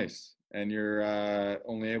 Nice. And you're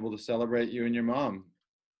only able to celebrate you and your mom.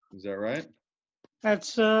 Is that right?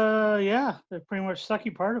 That's yeah, that's pretty much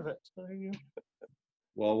sucky part of it. So there you go.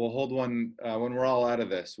 Well, we'll hold one when we're all out of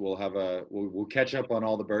this. We'll have we'll catch up on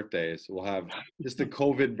all the birthdays. We'll have just a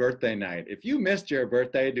COVID birthday night. If you missed your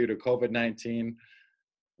birthday due to COVID-19, and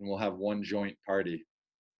we'll have one joint party.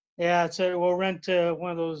 Yeah, so we'll rent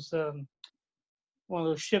one of those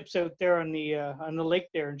ships out there on the lake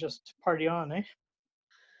there and just party on, eh?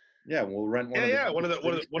 Yeah, we'll rent one. Yeah, of the yeah.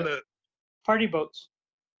 One of the Party boats.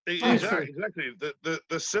 exactly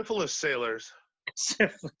the syphilis sailors.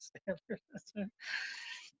 Syphilis.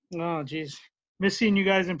 Oh, geez. Miss seeing you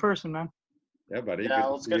guys in person, man. Yeah, buddy. Yeah,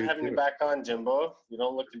 to it's see good having you too. back on, Jimbo. You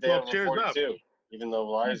don't look a day Well, over cheers up. 42, even though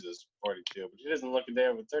Lars is 42. But he doesn't look a day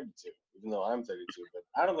over 32, even though I'm 32. But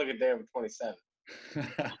I don't look a day over 27.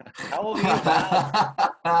 How old are you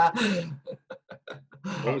now?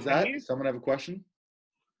 What was that? Someone have a question?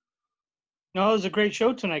 No, it was a great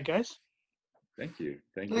show tonight, guys. Thank you.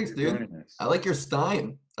 Thanks, for dude. joining us. I like your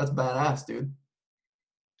Stein. That's badass, dude.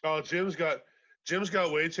 Oh, Jim's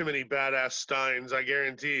got way too many badass Steins. I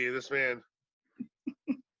guarantee you, this man.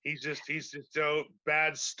 He's just so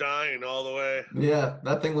bad Stein all the way. Yeah,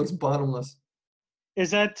 that thing looks bottomless. Is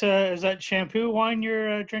that shampoo wine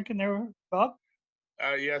you're drinking there, Bob?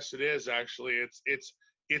 Yes, it is actually. It's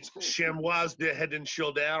Chamois de Head and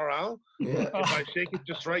Shoulder. Huh? Yeah. If I shake it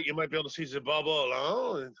just right, you might be able to see the bubble.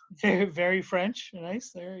 Huh? Very French. Nice.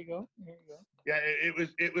 There you go. Yeah,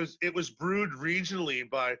 it was brewed regionally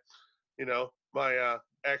by, my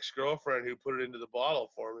ex-girlfriend who put it into the bottle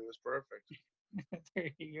for me. It was perfect. There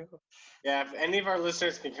you go. Yeah, if any of our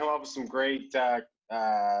listeners can come up with some great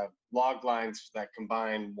log lines that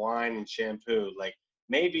combine wine and shampoo, like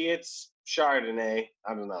maybe it's Chardonnay.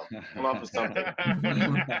 I don't know. Come up with something.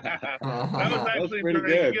 That was actually pretty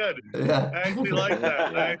very good. good. Yeah. I actually like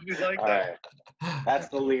that. I actually like All that. right. That's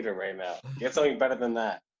the leader right now. Get something better than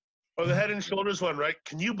that. Oh, the Head and Shoulders one, right?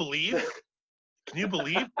 Can you believe? Can you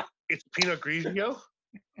believe it's Pinot Grigio?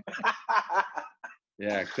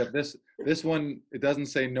 Yeah, except this one, it doesn't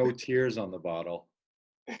say no tears on the bottle.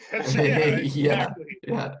 Yeah, Yeah. exactly.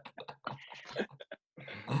 Yeah.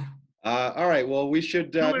 All right, well, we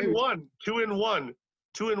should Two in maybe- one. 2 in 1.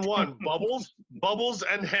 2 in 1. Bubbles,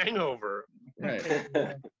 and hangover.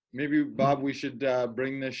 right. Maybe Bob, we should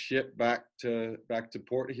bring this ship back to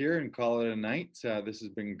port here and call it a night. This has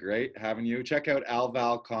been great having you. Check out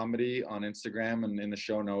Alval Comedy on Instagram, and in the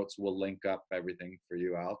show notes we'll link up everything for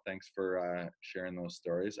you, Al. Thanks for sharing those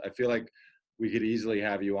stories. I feel like we could easily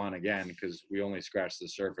have you on again because we only scratched the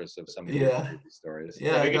surface of some of these Yeah. crazy stories.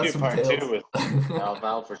 Yeah, I we can got do some part tales. 2 with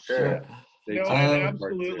Val for sure. Stay No, tuned and for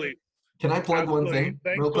part two. absolutely. Can I plug one Absolutely. thing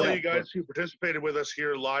Thanks real to all quick? you guys who participated with us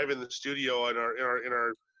here live in the studio in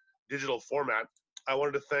our digital format. I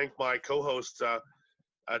wanted to thank my co-host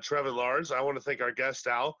Trevin Lars. I want to thank our guest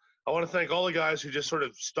Al. I want to thank all the guys who just sort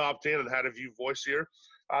of stopped in and had a view voice here.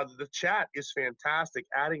 The chat is fantastic.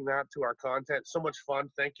 Adding that to our content, so much fun.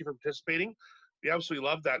 Thank you for participating. We absolutely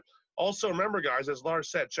love that. Also, remember, guys, as Lars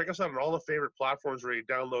said, check us out on all the favorite platforms where you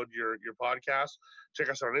download your podcast. Check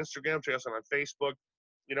us out on Instagram. Check us out on Facebook.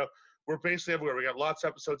 You know, we're basically everywhere. We got lots of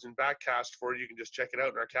episodes in Backcast for you. You can just check it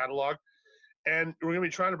out in our catalog. And we're going to be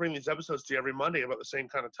trying to bring these episodes to you every Monday about the same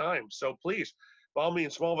kind of time. So please, by all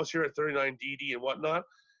means, small of us here at 39DD and whatnot,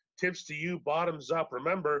 tips to you, bottoms up.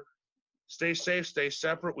 Remember, stay safe, stay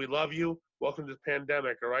separate. We love you. Welcome to the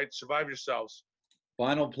pandemic, all right? Survive yourselves.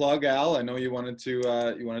 Final plug, Al. I know you wanted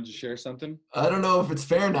to share something. I don't know if it's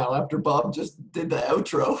fair now after Bob just did the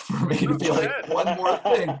outro for me to be like, one more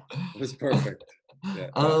thing. It was perfect.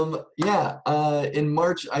 Yeah. In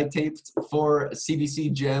March, I taped for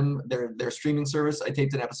CBC Gem, their streaming service. I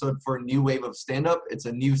taped an episode for New Wave of Stand Up. It's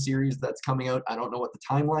a new series that's coming out. I don't know what the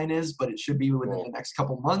timeline is, but it should be within the next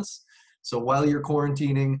couple months. So while you're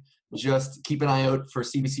quarantining, just keep an eye out for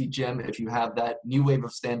CBC Gem. If you have that New Wave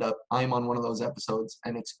of Stand Up, I'm on one of those episodes,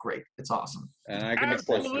 and it's great. It's awesome. And I can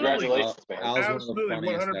Absolutely. Congratulations, man. Al's one of the Absolutely,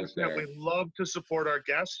 funniest out 100%. there. We love to support our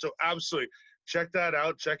guests, so absolutely. Check that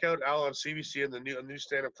out. Check out Al on CBC and the new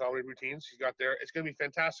stand-up comedy routines he's got there. It's going to be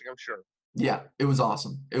fantastic, I'm sure. Yeah, it was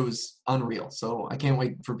awesome. It was unreal. So I can't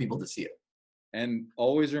wait for people to see it. And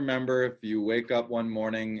always remember, if you wake up one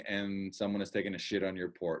morning and someone is taking a shit on your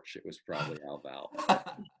porch, it was probably Al Val.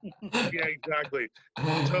 Yeah, exactly. So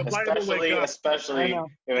if I ever Especially, wake up, especially I know.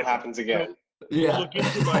 if it happens again. Yeah. look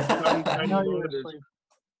into my tiny, I tiny know you're monitors. asleep.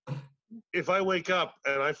 If I wake up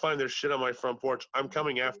and I find there's shit on my front porch, I'm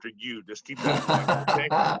coming after you. Just keep that in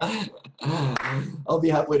mind, okay? I'll be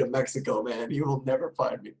halfway to Mexico, man. You will never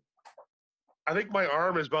find me. I think my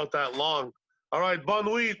arm is about that long. All right, bon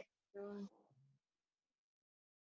nuit.